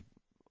fairly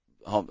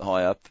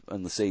high up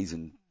on the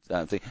season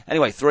thing.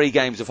 Anyway, 3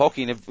 games of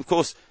hockey, and of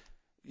course,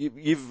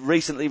 you've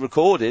recently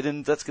recorded,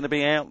 and that's going to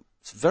be out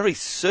very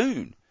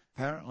soon.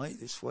 Apparently,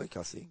 this week,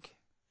 I think.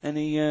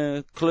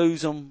 Any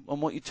clues on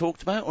what you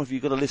talked about, or have you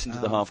got to listen to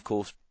the Half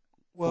Court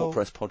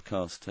Press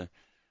podcast to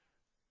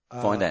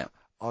find out?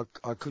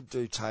 I could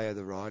do Teo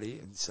the righty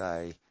and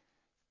say,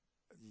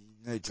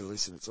 you need to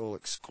listen. It's all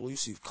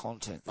exclusive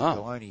content that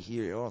you'll only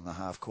hear on the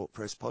Half Court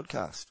Press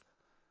podcast.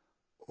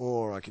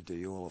 Or I could do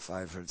you all a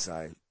favour and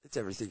say, it's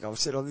everything I've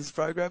said on this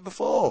program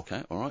before.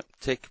 Okay, all right,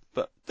 tick.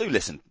 But do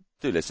listen,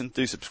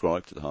 do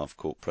subscribe to the Half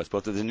Court Press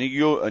podcast. There's a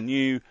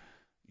new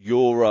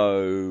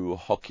Euro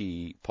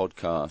hockey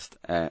podcast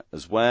out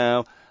as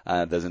well.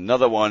 There's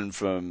another one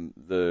from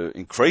the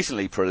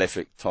increasingly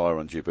prolific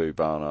Tyrone Jibu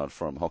Barnard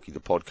from Hockey the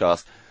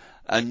Podcast.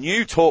 A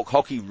new Talk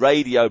Hockey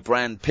radio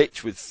brand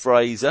pitch with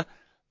Fraser.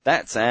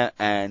 That's out,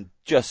 and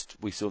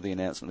we saw the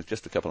announcement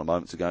just a couple of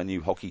moments ago, a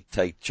new hockey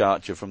take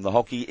charger from the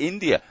Hockey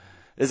India.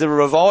 There's a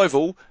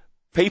revival.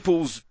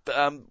 People's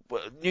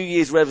New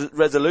Year's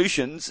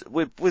resolutions,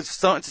 we're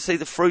starting to see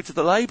the fruit of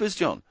the labours,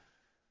 John.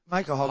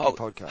 Make a hockey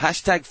podcast.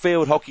 Hashtag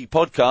Field Hockey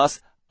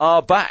Podcast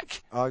are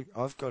back.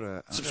 I've got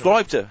a...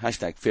 Subscribe to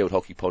hashtag Field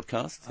Hockey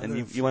Podcast,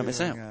 and you won't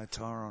miss out.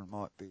 Tyrone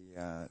might be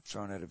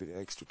throwing out a bit of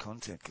extra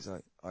content, because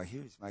I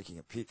hear he's making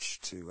a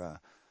pitch to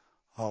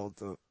hold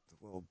the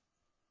World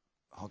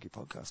Hockey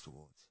Podcast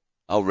Awards.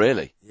 Oh,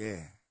 really? Yeah.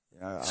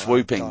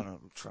 Swooping.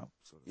 Donald Trump.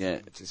 Sort of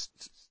thing. Just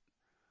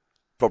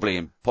probably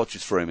in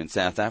Potchefstroom in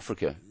South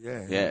Africa.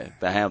 Yeah.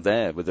 But how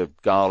there with a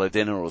gala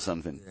dinner or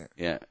something.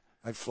 Yeah.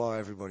 They'd fly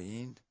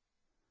everybody in.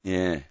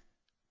 Yeah.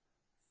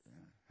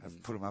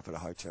 Put them up at a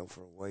hotel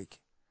for a week.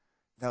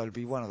 No, it'd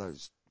be one of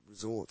those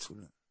resorts,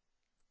 wouldn't it?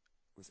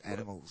 With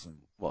animals and...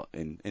 What,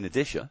 in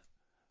Odisha?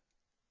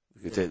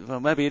 Well,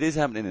 maybe it is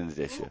happening in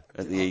Odisha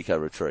at the Eco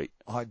Retreat.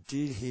 I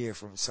did hear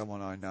from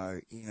someone I know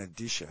in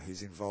Odisha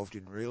who's involved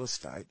in real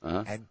estate,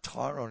 and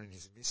Tyrone and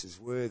his missus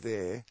were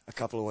there a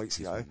couple of weeks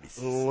ago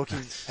looking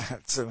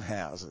at some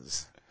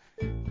houses.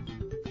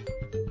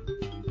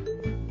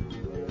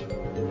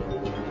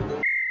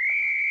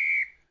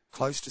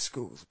 Close to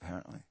schools,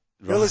 apparently.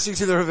 Right. You're listening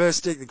to the Reverse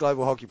Stick, the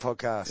Global Hockey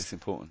Podcast. It's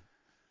important.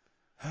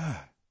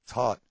 It's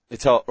hot.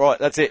 It's hot. Right,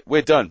 that's it.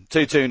 We're done.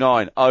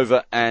 229,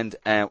 over and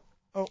out.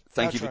 Oh,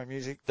 thank you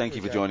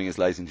for joining us,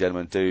 ladies and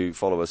gentlemen. Do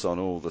follow us on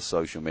all the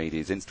social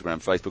medias,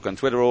 Instagram, Facebook and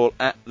Twitter, all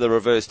at The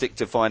Reverse Stick,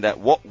 to find out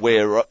what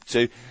we're up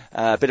to.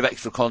 A bit of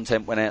extra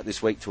content went out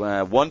this week to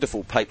our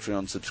wonderful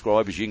Patreon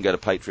subscribers. You can go to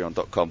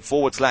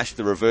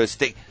patreon.com/The Reverse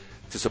Stick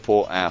to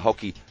support our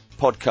hockey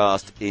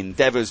podcast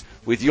endeavours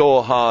with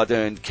your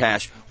hard-earned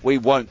cash. We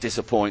won't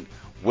disappoint.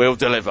 We'll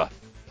deliver.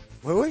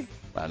 Will we?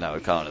 Well, no,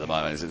 we can't at the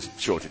moment. There's a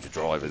shortage of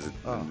drivers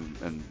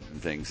and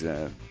things.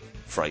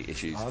 Freight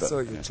issues. I thought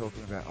you were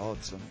talking about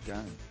odds on the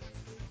game.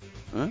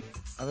 Huh?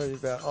 I thought you were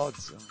about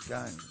odds on the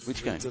game.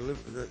 Which game?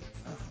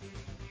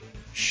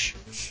 Shh.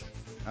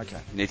 Okay.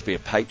 You need to be a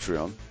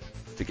Patreon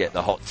to get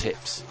the hot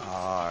tips.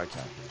 Oh, okay.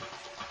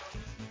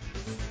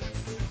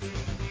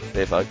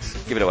 There, folks.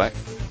 Give it a whack.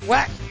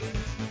 Whack!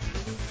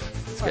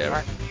 Scary.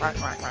 Whack.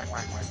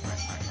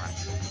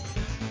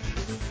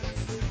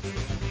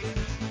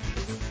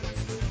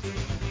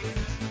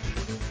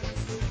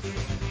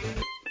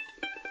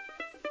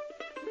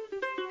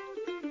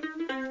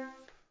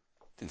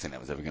 Didn't think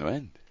that was ever going to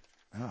end.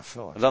 Oh, I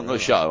feel like not the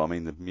show, I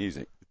mean the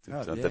music.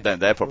 Oh,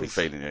 they're probably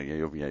feeling,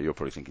 you're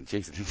probably thinking,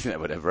 jeez, I didn't think that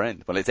would ever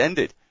end. Well, it's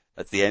ended.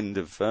 That's the end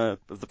of the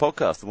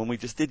podcast. The one we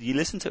just did, you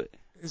listened to it.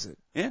 Is it?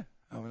 Yeah.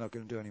 Oh, we're not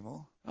going to do any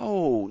more?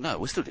 Oh, no,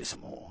 we'll still do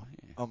some more.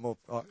 Yeah.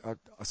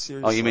 I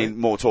seriously... Oh, you mean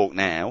more talk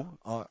now?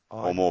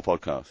 Or more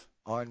podcasts?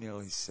 I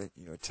nearly sent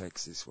you a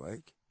text this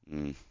week.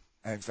 Mm.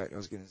 And in fact, I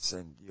was going to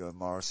send you a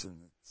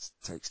Morrison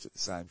text at the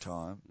same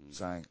time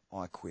saying,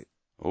 I quit.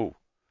 Oh,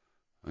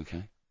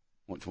 okay.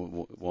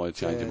 Why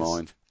change your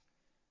mind?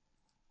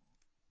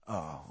 Oh,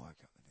 I woke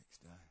up the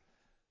next day.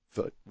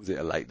 But was it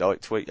a late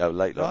night tweet? Oh,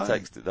 late night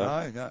text?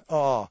 No.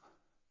 Oh,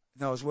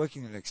 no, I was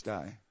working the next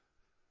day.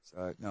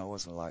 So, no, it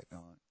wasn't a late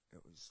night.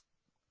 It was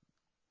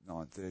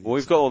 9:30. Well,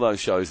 we've got all those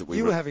shows that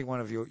You were having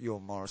one of your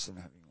Morrison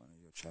having one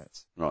of your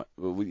chats. Right.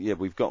 Well,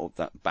 we've got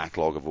that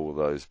backlog of all of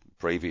those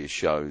previous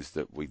shows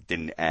that we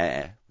didn't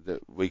air,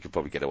 that we could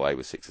probably get away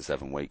with 6 or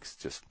 7 weeks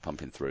just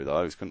pumping through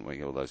those, couldn't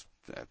we? All those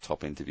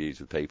top interviews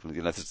with people.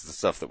 That's just the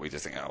stuff that we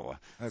just think,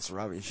 that's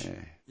rubbish. Yeah.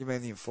 You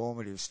mean the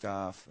informative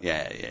stuff?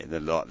 Yeah.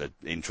 The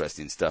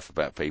interesting stuff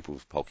about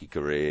people's hockey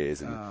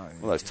careers and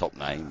all those top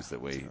names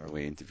that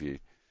we interview.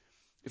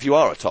 If you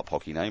are a top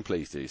hockey name,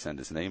 please do send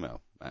us an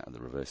email at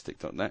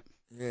therereversestick.net.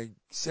 Yeah,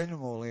 send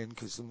them all in,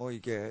 because the more you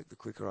get, the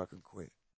quicker I can quit.